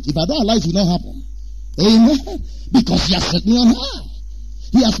allowing it. If I don't allow it, it will not happen. Amen. Because he has set me on high.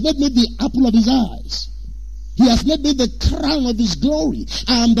 He has made me the apple of his eyes. He has made me the crown of his glory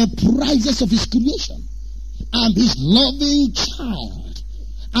and the prizes of his creation. I'm his loving child.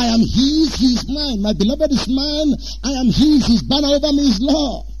 I am his, he is mine. My beloved is mine. I am his banner over me is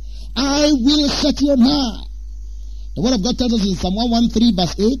love. I will set you on high. The word of God tells us in Psalm 113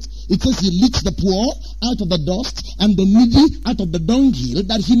 verse 8, it says he lifts the poor out of the dust and the needy out of the dunghill,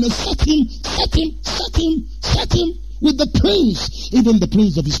 that he may set him with the praise, even the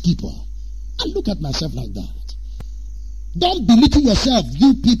praise of his people. I look at myself like that. Don't belittle yourself,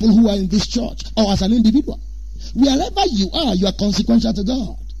 you people who are in this church, or as an individual. Wherever you are consequential to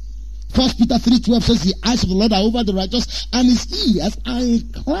God. 1 Peter 3:12 says the eyes of the Lord are over the righteous, and his ears are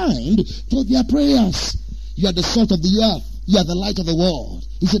inclined to their prayers. You are the salt of the earth. You are the light of the world.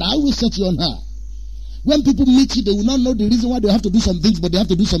 He said, I will set you on high. When people meet you, they will not know the reason why they have to do some things, but they have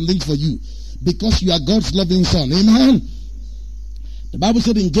to do some things for you. Because you are God's loving son. Amen. The Bible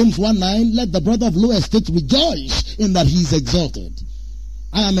said in James 1:9, let the brother of low estate rejoice in that he is exalted.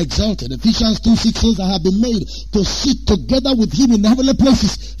 I am exalted. Ephesians 2:6 says, I have been made to sit together with him in heavenly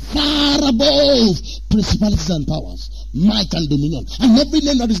places, far above principalities and powers, might and dominion, and every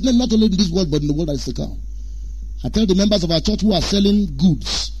name that is named not only in this world, but in the world that is to come. I tell the members of our church who are selling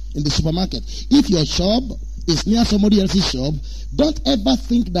goods in the supermarket, if your shop is near somebody else's shop, don't ever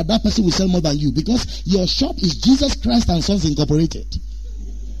think that that person will sell more than you, because your shop is Jesus Christ and Sons Incorporated.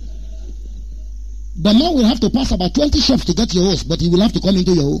 The man will have to pass about 20 shops to get to your house, but he will have to come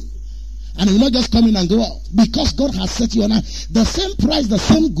into your home. And he will not just come in and go out, because God has set you on high. The same price, the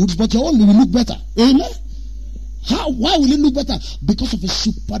same goods, but your own will look better. Amen? Why will it look better? Because of a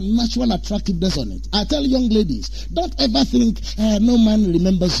supernatural attractiveness on it. I tell young ladies, don't ever think no man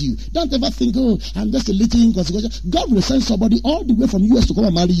remembers you. Don't ever think, oh, I'm just a little inconsequential. God will send somebody all the way from US to come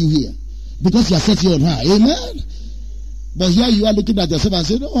and marry you here, because he has set you on high. Amen? But here you are looking at yourself and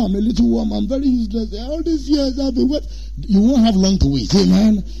saying, oh, I'm a little warm, I'm very useless. All these years I've been waiting. You won't have long to wait.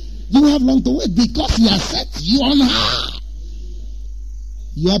 Amen? You won't have long to wait, because he has set you on high.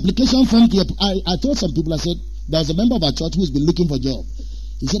 Your application form, I told some people, I said, there's a member of our church who's been looking for a job.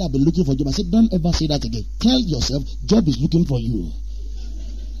 He said, I've been looking for a job. I said, don't ever say that again. Tell yourself, job is looking for you.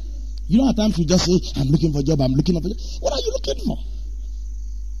 You know, at times we just say, I'm looking for a job, I'm looking for a job. What are you looking for?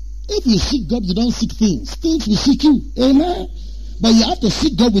 If you seek God, you don't seek things. Things will seek you. Amen? But you have to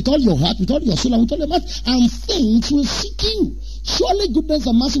seek God with all your heart, with all your soul, and with all your mind. And things will seek you. Surely goodness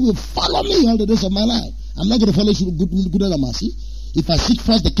and mercy will follow me all the days of my life. I'm not going to follow you goodness and mercy. If I seek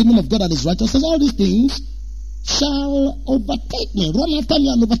first the kingdom of God and his righteousness, all these things shall overtake me, run after me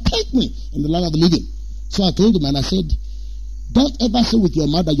and overtake me in the land of the living. So I told him and I said, don't ever say with your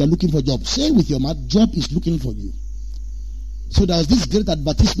mouth that you're looking for a job. Say with your mouth, job is looking for you. So there was this great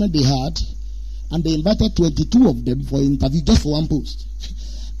advertisement they had, and they invited 22 of them for an interview just for one post.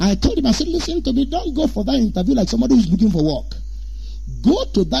 I told him, I said, listen to me, don't go for that interview like somebody who's looking for work. Go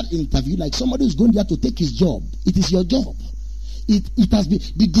to that interview like somebody who's going there to take his job. It is your job. It has been,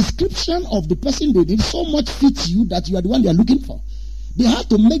 the description of the person they did so much fits you that you are the one they are looking for. They have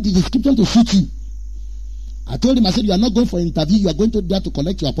to make the description to suit you. I told him, I said, you are not going for an interview, you are going to there to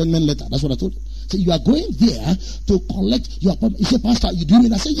collect your appointment letter. That's what I told him. So you are going there to collect your appointment. He said, Pastor, you do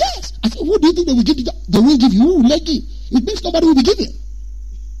mean? I said, yes. I said, who do you think they will give the job? They will give you. Who will they give? It means nobody will be giving.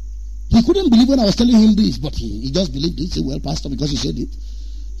 He couldn't believe when I was telling him this, but he just believed it. He said, well, Pastor, because you said it.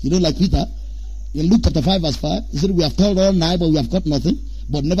 You know, like Peter, in Luke chapter 5 verse 5, he said, we have toiled all night, but we have caught nothing.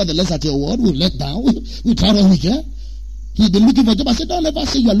 But nevertheless, at your word, we let down. We tried all we can. He's been looking for a job. I said, don't ever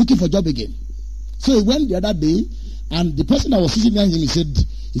say you are looking for a job again. So he went the other day, and the person that was sitting behind him, he said,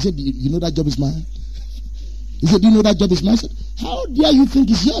 you know that job is mine? He said, do you know that job is mine? I said, how dare you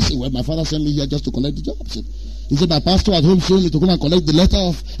think it's yours? He said, well, my father sent me here just to collect the job. He said, my pastor at home told me to come and collect the letter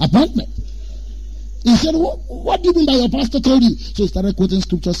of appointment. He said, what do you mean by your pastor told you? So he started quoting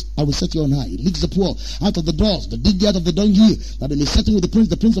scriptures. I will set you on high. He leads the poor out of the doors, the digged out of the dunghill, that they may settle with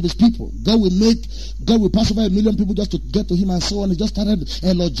the prince of his people. God will pass over 1 million people just to get to him and so on. He just started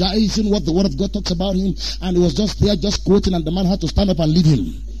elogizing what the word of God talks about him, and he was just there just quoting, and the man had to stand up and lead him.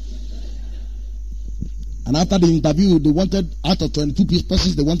 And after the interview, they wanted, out of 22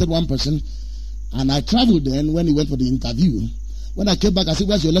 persons, they wanted one person. And I traveled then when he went for the interview. When I came back, I said,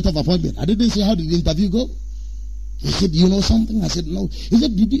 where's your letter of appointment? I didn't say, how did the interview go? He said, do you know something? I said, no. He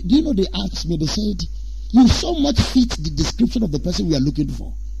said, do you know, they asked me, they said, you so much fit the description of the person we are looking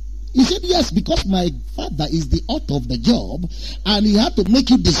for. He said, yes, because my father is the author of the job, and he had to make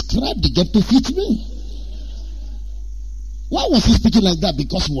you describe the job to fit me. Why was he speaking like that?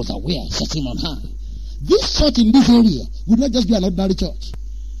 Because he was aware, set him on high. This church in this area would not just be an ordinary church.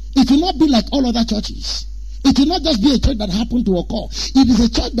 It will not be like all other churches. It will not just be a church that happened to occur. It is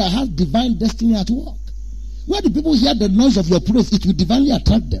a church that has divine destiny at work. Where the people hear the noise of your praise, it will divinely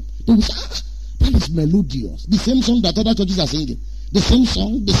attract them. They will say, that is melodious. The same song that other churches are singing. The same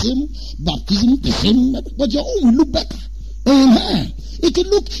song, the same baptism, the same, but your own will look better. Amen. It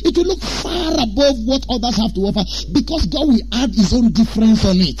will look far above what others have to offer, because God will add his own difference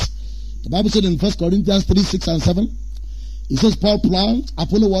on it. The Bible said in 1 Corinthians 3, 6 and 7, it says, Paul plant,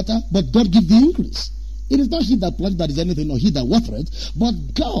 Apollo water, but God gives the increase. It is not he that plants that is anything, or he that watereth, but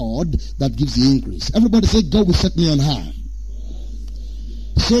God that gives the increase. Everybody say, God will set me on high.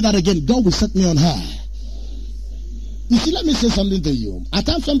 Say that again, God will set me on high. You see, let me say something to you. At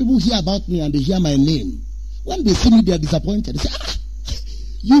times some people hear about me and they hear my name. When they see me, they are disappointed. They say,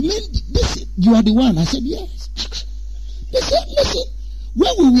 you mean this? You are the one? I said, yes. They said, listen,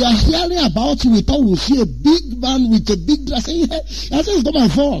 when we were hearing about you, we thought we would see a big man with a big dress. I said, it's not my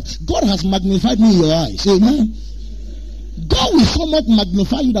fault. God has magnified me in your eyes. Amen. God will so much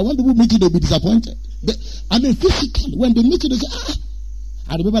magnify you that when people meet you, they'll be disappointed. Physically, when they meet you, they say,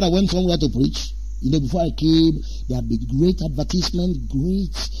 I remember I went somewhere to preach. Before I came, there had been great advertisement,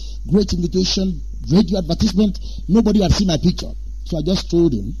 great invitation, radio advertisement. Nobody had seen my picture. So I just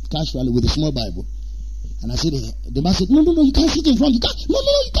told him casually with a small Bible. And I said, the man said, no, you can't sit in front. You can't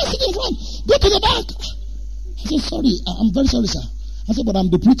sit in front. Go to the back. I said, sorry, I'm very sorry, sir. I said, but I'm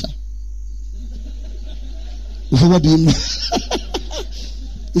the preacher. He said, what do you mean?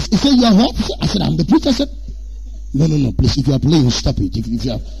 He said, you are what? I said, I'm the preacher. I said, no, please, if you are playing, stop it. If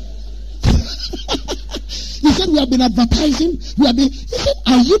you are... He said, we have been advertising. He said,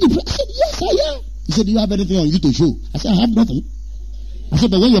 are you the preacher? I said, yes, I am. He said, do you have anything on you to show? I said, I have nothing. I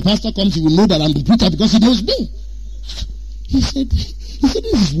said, but when your pastor comes, he will know that I'm the preacher because he knows me. He said,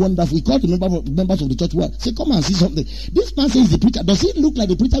 this is wonderful. He called the members of the church. What? He said, come and see something. This man says he's the preacher. Does he look like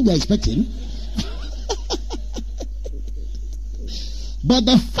the preacher we are expecting? But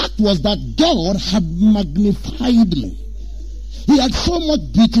the fact was that God had magnified me. He had so much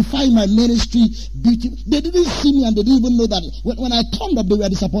beautified my ministry. They didn't see me and they didn't even know that. When I turned up, they were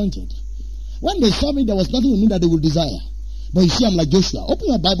disappointed. When they saw me, there was nothing in me that they would desire. But you see, I'm like Joshua. Open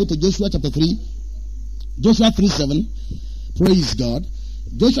your Bible to Joshua chapter 3. Joshua 3:7. Praise God.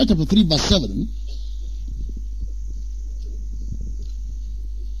 Joshua chapter 3 verse 7.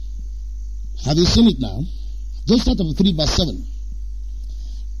 Have you seen it now? Joshua chapter 3 verse 7.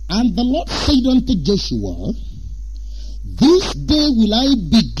 And the Lord said unto Joshua, this day will I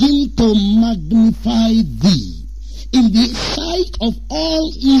begin to magnify thee in the sight of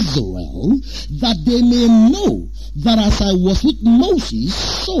all Israel, that they may know that as I was with Moses,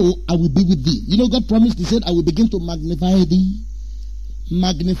 so I will be with thee. God promised, he said, I will begin to magnify thee.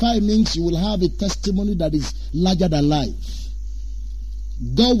 Magnify means you will have a testimony that is larger than life.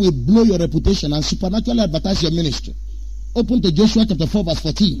 God will blow your reputation and supernaturally advertise your ministry. Open to Joshua chapter 4 verse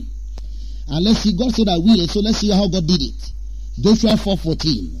 14. And let's see, God said I will, so let's see how God did it. Joshua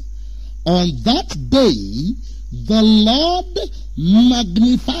 4:14. On that day, the Lord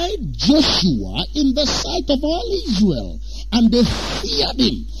magnified Joshua in the sight of all Israel, and they feared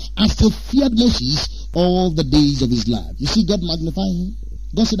him as they feared Moses all the days of his life. You see God magnifying him?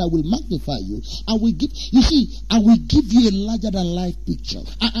 God said, I will magnify you. I will give you a larger than life picture.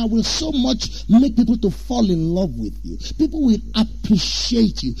 I will so much make people to fall in love with you. People will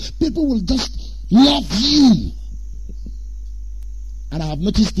appreciate you. People will just love you. And I have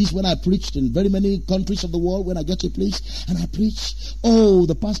noticed this when I preached in very many countries of the world. When I get to a place and I preach,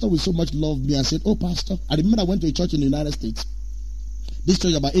 the pastor will so much love me and said, pastor. I remember I went to a church in the United States. This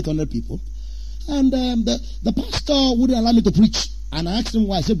church about 800 people. And the pastor wouldn't allow me to preach. And I asked him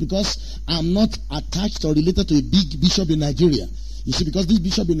why. I said, because I'm not attached or related to a big bishop in Nigeria. You see, because this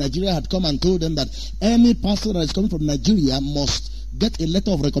bishop in Nigeria had come and told them that any pastor that is coming from Nigeria must get a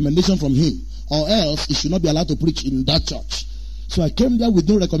letter of recommendation from him, or else he should not be allowed to preach in that church. So I came there with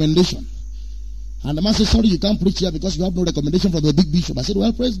no recommendation. And the man said, sorry, you can't preach here because you have no recommendation from the big bishop. I said,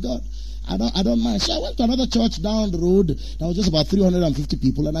 well, praise God. I don't mind. So I went to another church down the road. There was just about 350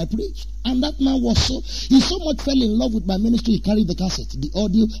 people, and I preached. And that man he so much fell in love with my ministry, he carried the cassette, the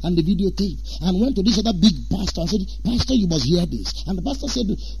audio, and the videotape, and went to this other big pastor and said, Pastor, you must hear this. And the pastor said,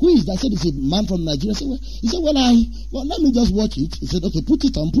 who is that? I said, it's a man from Nigeria. He said, well, let me just watch it. He said, okay, put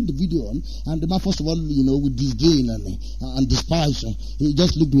it on, put the video on. And the man, first of all, with disdain and despise, he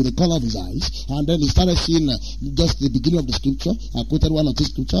just looked with the color of his eyes. And then he started seeing just the beginning of the scripture. I quoted one or two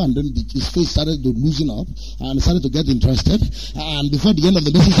scripture, and then his face started to loosen up, and he started to get interested. And before the end of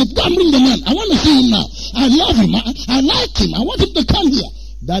the day, he said, "Come bring the man. I want to see him now. I love him. I like him. I want him to come here."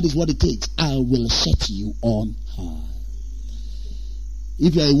 That is what it takes. I will set you on high.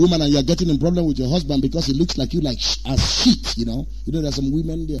 If you're a woman and you're getting in problem with your husband because he looks like you like as shit, you know there's some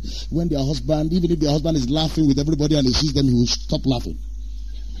women there, when their husband, even if their husband is laughing with everybody and he sees them, he will stop laughing.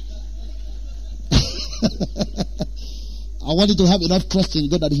 I want you to have enough trust in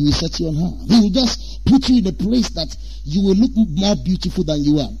God that he will set you on high. He will just put you in a place that you will look more beautiful than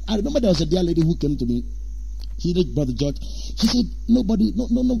you are. I remember there was a dear lady who came to me. She did, Brother George. She said, no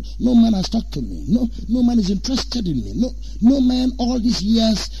man has talked to me. No man is interested in me. No man all these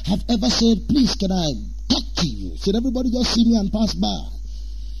years have ever said, "Please, can I talk to you?" Said, everybody just see me and pass by.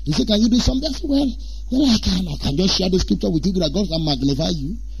 He said, "Can you do something?" I said, well, I can just share the scripture with you that God can magnify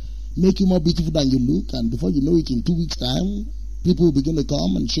you, make you more beautiful than you look, and before you know it, in 2 weeks' time, people will begin to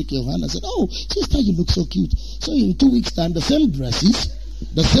come and shake your hand and say, "Oh, sister, you look so cute." So in 2 weeks' time, the same dresses,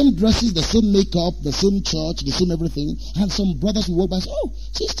 the same makeup, the same church, the same everything, and some brothers will walk by and say, "Oh,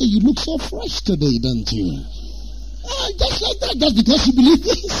 sister, you look so fresh today, don't you?" Just like that, just because you believe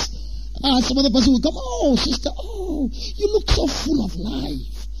this. Some other person will come, "Oh, sister, you look so full of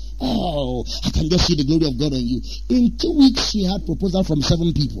life. Oh, I can just see the glory of God on you." In 2 weeks, she had proposal from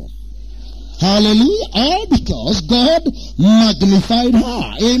 7 people. Hallelujah. All because God magnified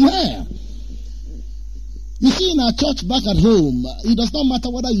her. Amen. You see, in our church back at home, it does not matter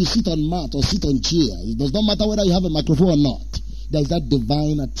whether you sit on mat or sit on chair. It does not matter whether you have a microphone or not. There is that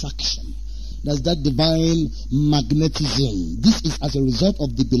divine attraction. There is that divine magnetism. This is as a result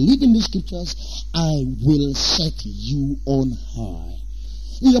of the belief in the scriptures. I will set you on high.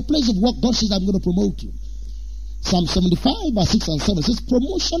 In your place of work, God says, "I'm going to promote you." Psalm 75, verse 6 and 7 says,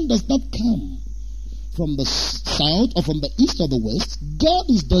 promotion does not come from the south or from the east or the west. God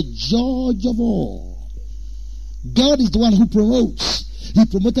is the judge of all. God is the one who promotes. He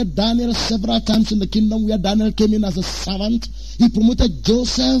promoted Daniel several times in the kingdom where Daniel came in as a servant. He promoted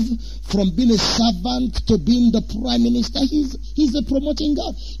Joseph from being a servant to being the prime minister. He's a promoting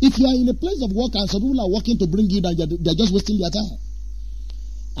God. If you are in a place of work and some people are working to bring you down, they're just wasting their time.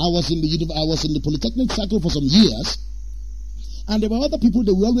 I was in the Polytechnic circle for some years, and there were other people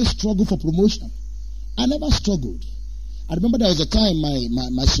that will always struggle for promotion. I never struggled. I remember there was a time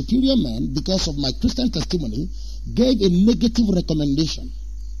my superior man, because of my Christian testimony, gave a negative recommendation.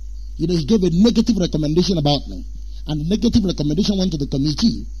 He gave a negative recommendation about me. And the negative recommendation went to the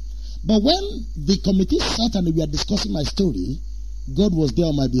committee. But when the committee sat and we were discussing my story, God was there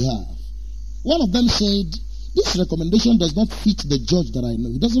on my behalf. One of them said, "This recommendation does not fit the judge that I know.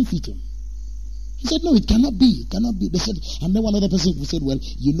 It doesn't fit him." He said, "No, it cannot be. It cannot be." They said, and then one other person said, "Well,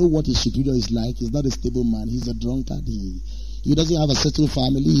 you know what his superior is like. He's not a stable man. He's a drunkard. He doesn't have a settled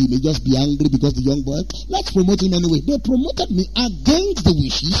family. He may just be angry because the young boy. Let's promote him anyway." They promoted me against the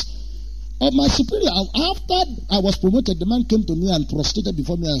wishes of my superior. After I was promoted, the man came to me and prostrated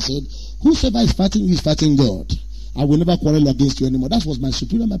before me and said, "Whosoever is fighting you is fighting God. I will never quarrel against you anymore." That was my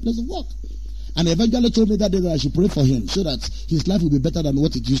superior, my place of work. And eventually told me that day that I should pray for him so that his life will be better than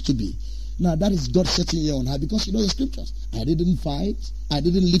what it used to be. Now that is God setting you on high, because you know the scriptures. I didn't fight. I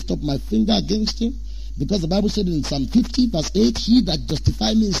didn't lift up my finger against him, because the Bible said in Psalm 50 verse 8, "He that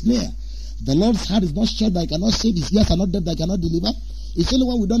justifies me is near. The Lord's heart is not shut that I cannot save. His ears are not deaf that I cannot deliver." It's only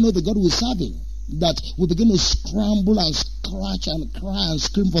when we don't know the God we're serving that we begin to scramble and scratch and cry and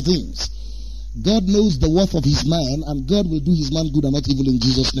scream for things. God knows the worth of his man, and God will do his man good and not evil in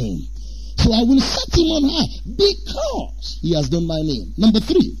Jesus' name. So I will set him on high because he has done my name. Number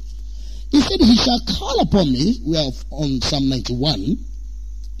 3, he said, "He shall call upon me." We are on Psalm 91.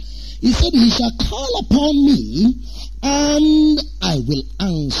 He said, "He shall call upon me and I will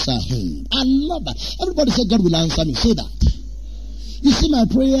answer him." I love that. Everybody say, "God will answer me." Say that. You see, my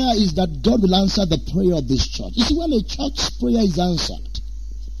prayer is that God will answer the prayer of this church. You see, when a church's prayer is answered,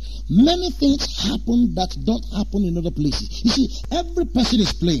 many things happen that don't happen in other places. You see, every person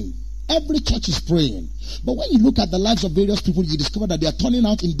is praying. Every church is praying. But when you look at the lives of various people, you discover that they are turning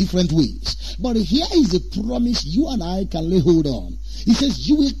out in different ways. But here is a promise you and I can lay hold on. He says,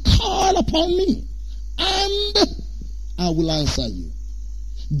 "You will call upon me and I will answer you."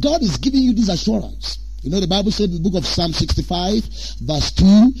 God is giving you this assurance. You know, the Bible said in the book of Psalm 65 verse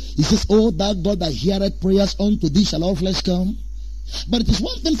 2, it says, "O thou God that heareth prayers, unto thee shall all flesh come." But it is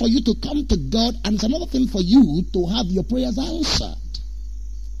one thing for you to come to God, and it's another thing for you to have your prayers answered.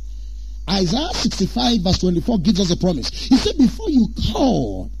 Isaiah 65 verse 24 gives us a promise. He said, "Before you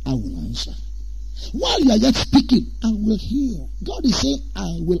call, I will answer. While you are yet speaking, I will hear." God is saying,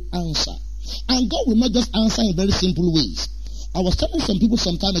 "I will answer." And God will not just answer in very simple ways. I was telling some people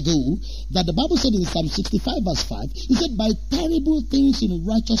some time ago that the Bible said in Psalm 65 verse 5, it said, by terrible things in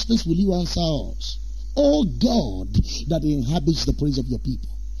righteousness will you answer us, O God that inhabits the praise of your people.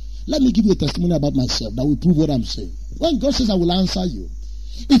 Let me give you a testimony about myself that will prove what I'm saying. When God says I will answer you,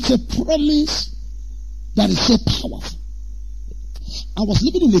 it's a promise that is so powerful. I was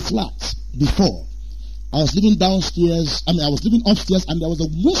living in a flat before. I was living downstairs. I was living upstairs, and there was a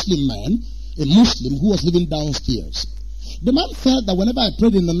Muslim man, a Muslim, who was living downstairs. The man felt that whenever I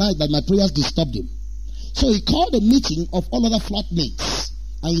prayed in the night, that my prayers disturbed him. So he called a meeting of all other flatmates.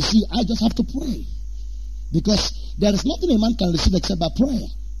 And you see, I just have to pray. Because there is nothing a man can receive except by prayer.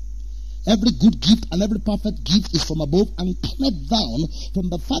 Every good gift and every perfect gift is from above and cometh down from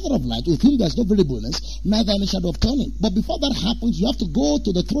the Father of light, with whom there is no variableness, neither any shadow of turning. But before that happens, you have to go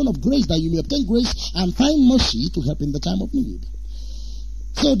to the throne of grace that you may obtain grace and find mercy to help in the time of need.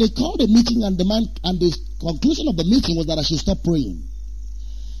 So they called a meeting, and the conclusion of the meeting was that I should stop praying.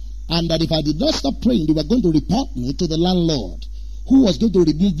 And that if I did not stop praying, they were going to report me to the landlord, who was going to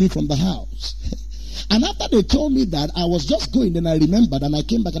remove me from the house. And after they told me that, I was just going, then I remembered, and I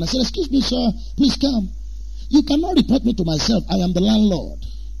came back and I said, excuse me, sir, please come. You cannot report me to myself. I am the landlord.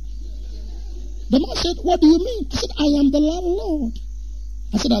 The man said, what do you mean? I said, I am the landlord.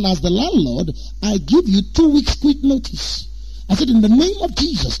 I said, and as the landlord, I give you 2 weeks quick notice. I said, in the name of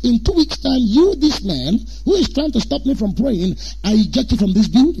Jesus, in 2 weeks' time, you, this man, who is trying to stop me from praying, I eject you from this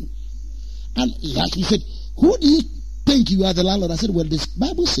building. And he said, who do you think you are the landlord? I said, well, this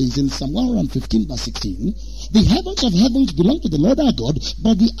Bible says in Psalm 115 verse 16, the heavens of heavens belong to the Lord our God,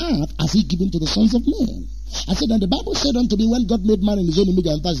 but the earth has he given to the sons of men. I said, and the Bible said unto me, when God made man in his own image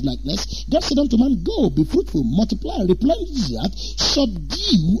and his likeness, God said unto man, go, be fruitful, multiply, replenish the earth,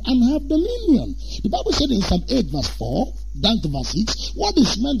 subdue, and have dominion. The Bible said in Psalm 8 verse 4, down to verse 6, what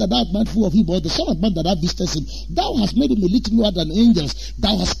is man that thou art mindful of him, or the son of man that thou visitest him? Thou hast made him a little lower than angels.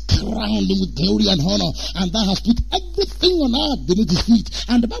 Thou hast crowned him with glory and honor, and thou hast put everything on earth beneath his feet.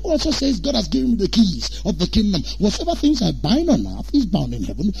 And the Bible also says God has given me the keys of the kingdom. Whatsoever things I bind on earth is bound in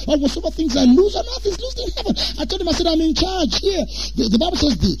heaven, or whatsoever things I loose on earth is loosed in heaven. I told him, I said, I'm in charge here. The Bible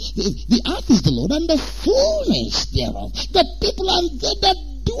says the earth is the Lord and the fullness thereof. The people and they that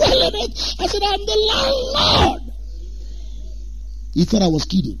dwell in it. I said, I'm the landlord. He thought I was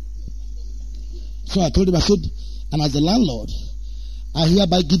kidding. So I told him, I said, and as the landlord, I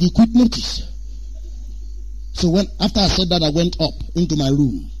hereby give you quick notice. So after I said that, I went up into my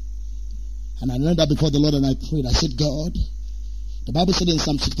room. And I knelt that before the Lord and I prayed. I said, God, the Bible said in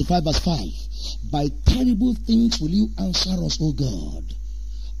Psalm 65 verse 5, by terrible things will you answer us, O God.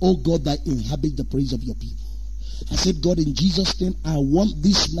 O God that inhabit the praise of your people. I said, God, in Jesus' name, I want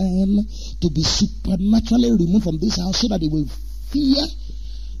this man to be supernaturally removed from this house so that he will fear.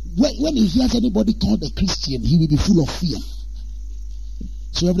 When he hears anybody called a Christian, he will be full of fear.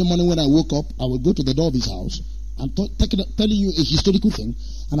 So every morning when I woke up, I would go to the door of his house and telling you a historical thing,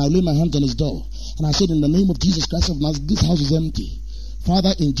 and I lay my hands on his door. And I said, in the name of Jesus Christ of Nazareth, this house is empty.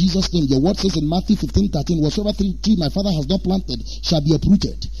 Father, in Jesus' name, your word says in Matthew 15:13, whatsoever tree my father has not planted shall be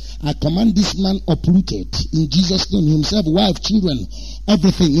uprooted. I command this man uprooted in Jesus' name, himself, wife, children,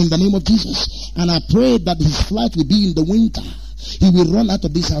 everything in the name of Jesus. And I pray that his flight will be in the winter. He will run out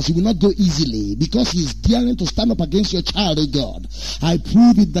of this house. He will not go easily because he is daring to stand up against your child, oh God. I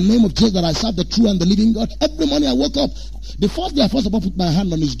prove in the name of Jesus that I serve the true and the living God. Every morning I woke up. The first day I first of all put my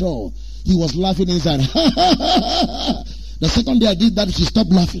hand on his door, he was laughing inside. The second day I did that, he stopped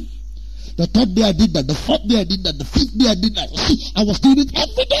laughing. The third day I did that. The fourth day I did that. The fifth day I did that. See, I was doing it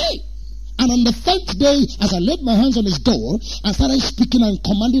every day. And on the 10th day, as I laid my hands on his door and started speaking and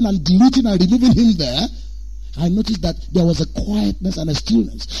commanding and deleting and removing him there, I noticed that there was a quietness and a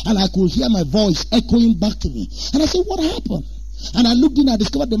stillness. And I could hear my voice echoing back to me. And I said, what happened? And I looked in and I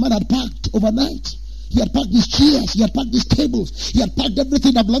discovered the man had packed overnight. He had packed his chairs. He had packed his tables. He had packed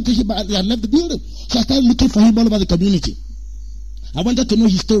everything that belonged to him and he had left the building. So I started looking for him all over the community. I wanted to know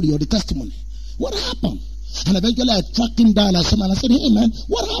his story or the testimony. What happened? And eventually I tracked him down and I said, hey man,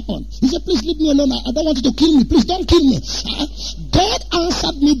 what happened? He said, please leave me alone. I don't want you to kill me. Please don't kill me. God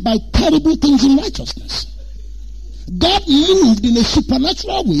answered me by terrible things in righteousness. God moved in a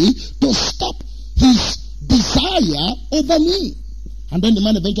supernatural way to stop his desire over me. And then the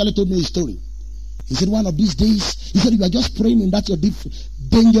man eventually told me his story. He said, one of these days, he said, you are just praying in that your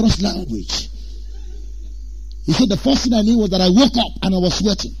dangerous language. He said, the first thing I knew was that I woke up and I was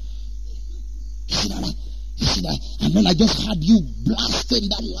sweating. He said, and then I just heard you blasting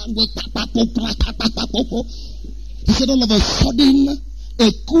that language. He said, all of a sudden,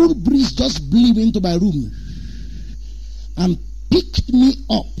 a cool breeze just blew into my room and picked me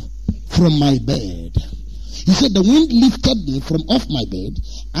up from my bed. He said the wind lifted me from off my bed,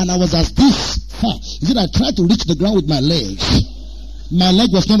 and I was as this far. He said I tried to reach the ground with my legs. My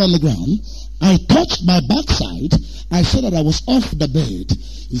leg was not on the ground. I touched my backside. I saw that I was off the bed.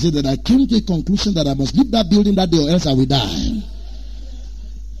 He said that I came to a conclusion that I must leave that building that day or else I will die.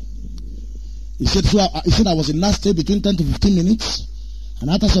 He said I was in that state between 10 to 15 minutes. And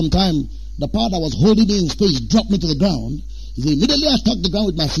after some time, the power that was holding me in space dropped me to the ground. He said, immediately I touched the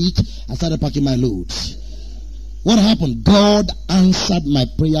ground with my feet. I started packing my loads. What happened? God answered my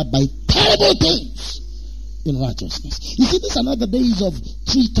prayer by terrible things in righteousness. You see, these are not the days of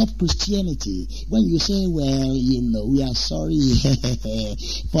treat-up Christianity. When you say, well, we are sorry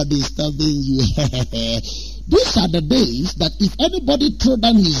for disturbing you. These are the days that if anybody throw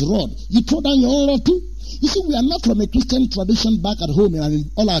down his rod, you throw down your own rod too. You see, we are not from a Christian tradition back at home and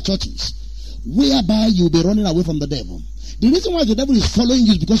in all our churches, whereby you'll be running away from the devil. The reason why the devil is following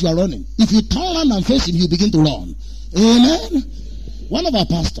you is because you are running. If you turn around and face him, you begin to run. Amen? One of our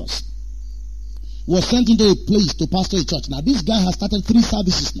pastors was sent into a place to pastor a church. Now, this guy has started 3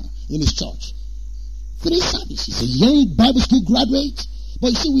 services now in his church. 3 services. A young Bible school graduate.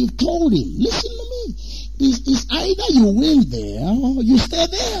 But you see, we've told him, listen to me. It's either you win there or you stay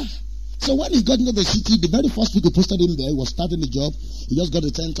there. So when he got into the city, the very first week we posted him there, he was starting the job. He just got the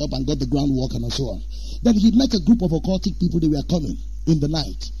tent up and got the groundwork and so on. Then he met a group of occultic people. They were coming in the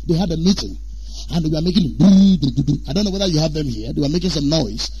night. They had a meeting. And they were making, I don't know whether you have them here. They were making some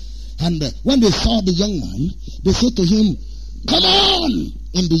noise. And when they saw the young man, they said to him, come on,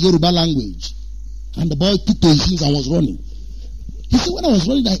 in the Yoruba language. And the boy took to his heels and was running. He said, when I was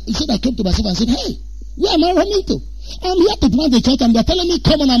running, he said, I came to myself and said, hey, where am I running to? I'm here to plant the church and they're telling me,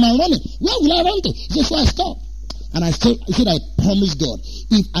 come on, I'm running. Where will I run to? He said, so I stopped. And I said, I promise God,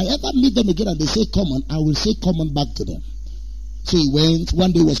 if I ever meet them again and they say come on, I will say come on back to them. So he went.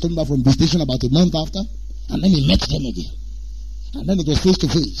 One day he was coming back from visitation about a month after, and then he met them again. And then it was face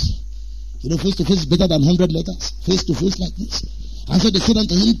to face. You know, face to face is better than 100 letters. Face to face like this. And so they said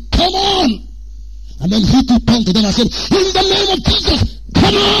unto him, come on. And then he too turned to them and said, in the name of Jesus,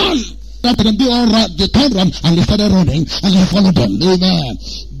 come on. After them, they turned around and they started running and they followed them. Amen.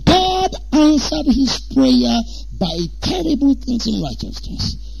 God answered his prayer by terrible things in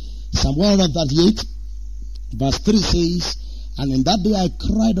righteousness. Psalm 138 verse 3 says, and in that day I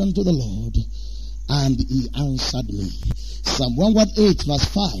cried unto the Lord, and he answered me. Psalm 118 verse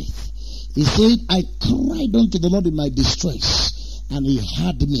 5, he said, I cried unto the Lord in my distress, and he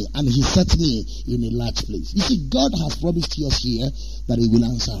heard me, and he set me in a large place. You see, God has promised us here that he will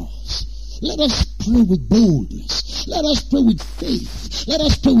answer us. Let us pray with boldness. Let us pray with faith. Let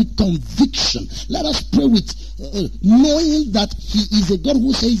us pray with conviction. Let us pray with knowing that he is a God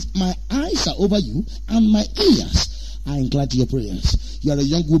who says, my eyes are over you and my ears are inclined to your prayers. You are a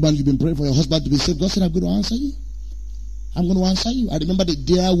young woman, you've been praying for your husband to be saved. God said, I'm going to answer you. I'm going to answer you. I remember the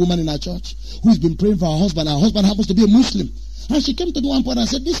dear woman in our church who's been praying for her husband. Her husband happens to be a Muslim. And she came to me one point and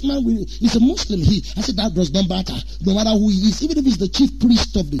said, this man is a Muslim. I said, that does not matter. No matter who he is, even if he's the chief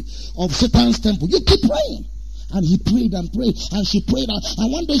priest of Satan's temple, you keep praying. And he prayed and prayed, and she prayed. And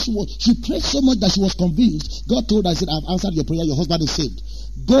one day she prayed so much that she was convinced. God told her, I said, I've answered your prayer, your husband is saved.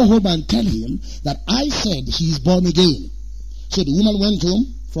 Go home and tell him that I said he is born again. So the woman went home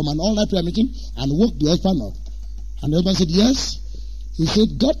from an all-night prayer meeting and woke the husband up. And the husband said, yes. He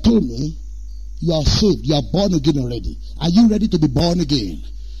said, God told me you are saved, you are born again already. Are you ready to be born again?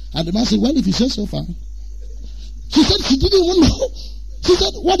 And the man said, well, if you say so far. She said she didn't even know. She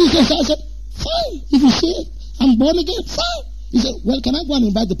said, what is this? I said, fine, if you say I'm born again, fine. He said, well, can I go and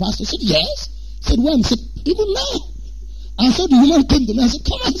invite the pastor? I said, yes. He said, when? He said, even now. And so the woman came to me and said,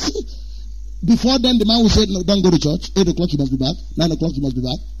 come and see. Before then, the man would say, no, don't go to church. 8 o'clock you must be back. 9 o'clock you must be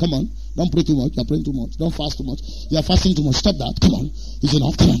back. Come on. Don't pray too much. You're praying too much. Don't fast too much. You're fasting too much. Stop that. Come on. He said, no,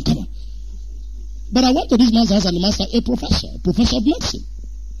 come on, come on. But I went to this man's house and the man said, a professor of medicine.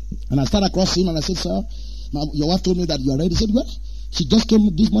 And I started across him and I said, sir, your wife told me that you are ready. He said, well, she just came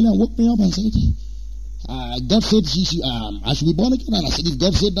this morning and woke me up and said, God said I should be born again. And I said, if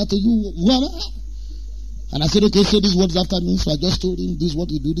God said that to you, who am I? And I said, okay, say these words after me. So I just told him, this is what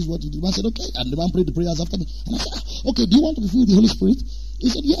you do, this is what you do. I said, okay. And the man prayed the prayers after me. And I said, okay, do you want to be filled with the Holy Spirit?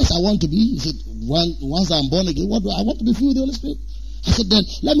 He said, yes, I want to be. He said, once I'm born again, what do I want to be filled with the Holy Spirit? I said, then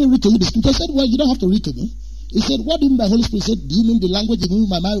let me read to you the scripture. I said, well, you don't have to read to me. He said, what do you mean by Holy Spirit? He said, do you mean the language you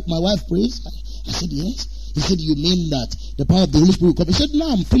mean my wife prays? I said, yes. He said, you mean that the power of the Holy Spirit will come? He said, no,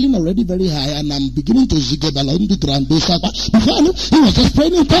 I'm feeling already very high and I'm beginning to zigzag along the ground. Before I knew, he was just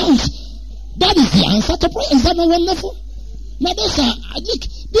praying in tongues. That is the answer to prayer. Is that not wonderful? Now these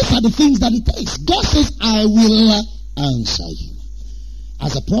are the things that it takes. God says, I will answer you.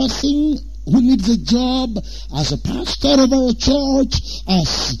 as a person who needs a job, as a pastor of our church,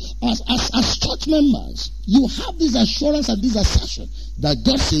 as church members, you have this assurance and this assertion that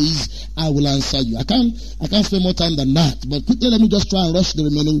God says, I will answer you. I can't spend more time than that, but quickly let me just try and rush the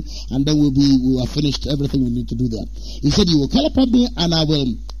remaining, and then we have finished everything we need to do there. He said, you will call upon me and I will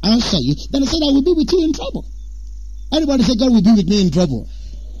answer you. Then he said, I will be with you in trouble. Everybody say, God will be with me in trouble.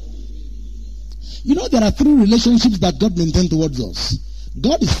 You know, there are three relationships that God maintains towards us.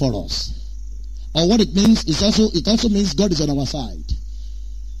 God is for us. Or what it means is it also means God is on our side.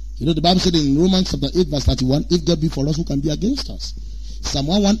 You know, the Bible said in Romans chapter 8 verse 31, if God be for us, who can be against us? Psalm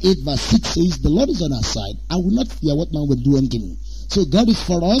 118 verse 6 says, the Lord is on our side. I will not fear what man will do unto me. So God is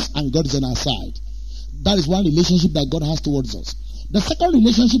for us and God is on our side. That is one relationship that God has towards us. The second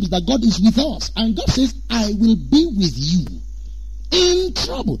relationship is that God is with us. And God says, I will be with you in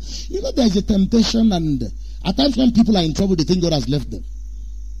trouble. You know, there is a temptation, and at times when people are in trouble, they think God has left them.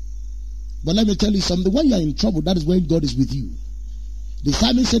 But let me tell you something. When you are in trouble, that is when God is with you. The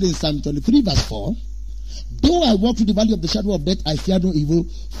psalmist said in Psalm 23 verse 4, though I walk through the valley of the shadow of death, I fear no evil,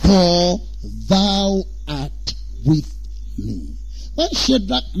 for thou art with me. When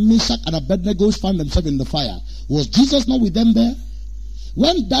Shadrach, Meshach, and Abednego found themselves in the fire, was Jesus not with them there?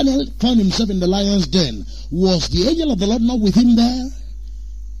 When Daniel found himself in the lion's den, was the angel of the Lord not with him there?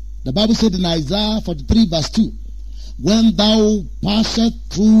 The Bible said in Isaiah 43 verse 2, when thou passest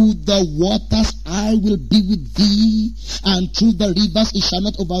through the waters, I will be with thee, and through the rivers it shall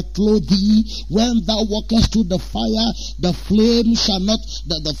not overflow thee. When thou walkest through the fire, the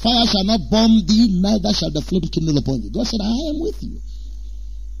fire shall not burn thee, neither shall the flame kindle upon you. God said, I am with you.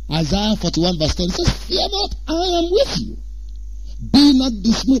 Isaiah 41 verse 10 says, fear not, I am with you. Be not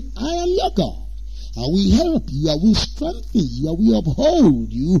dismayed, I am your God. I will help you, I will strengthen you, I will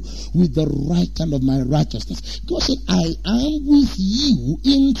uphold you with the right hand of my righteousness. God said, I am with you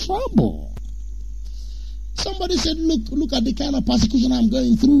in trouble. Somebody said, look at the kind of persecution I'm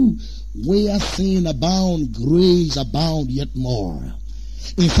going through. Where sin abound, grace abound yet more.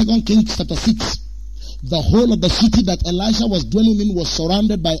 In 2 Kings chapter 6, the whole of the city that Elisha was dwelling in was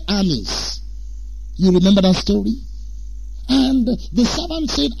surrounded by armies. You remember that story? And the servant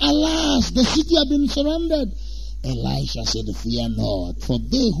said, alas, the city has been surrounded. Elisha said, fear not, for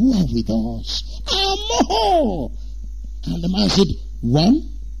they who are with us are more. And the man said, 1,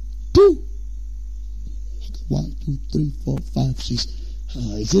 2. 1, 2, 3, 4, 5, 6.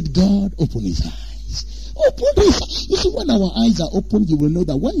 He said, God, open his eyes. Open his eyes. You see, when our eyes are open, you will know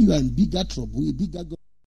that when you are in bigger trouble, a bigger God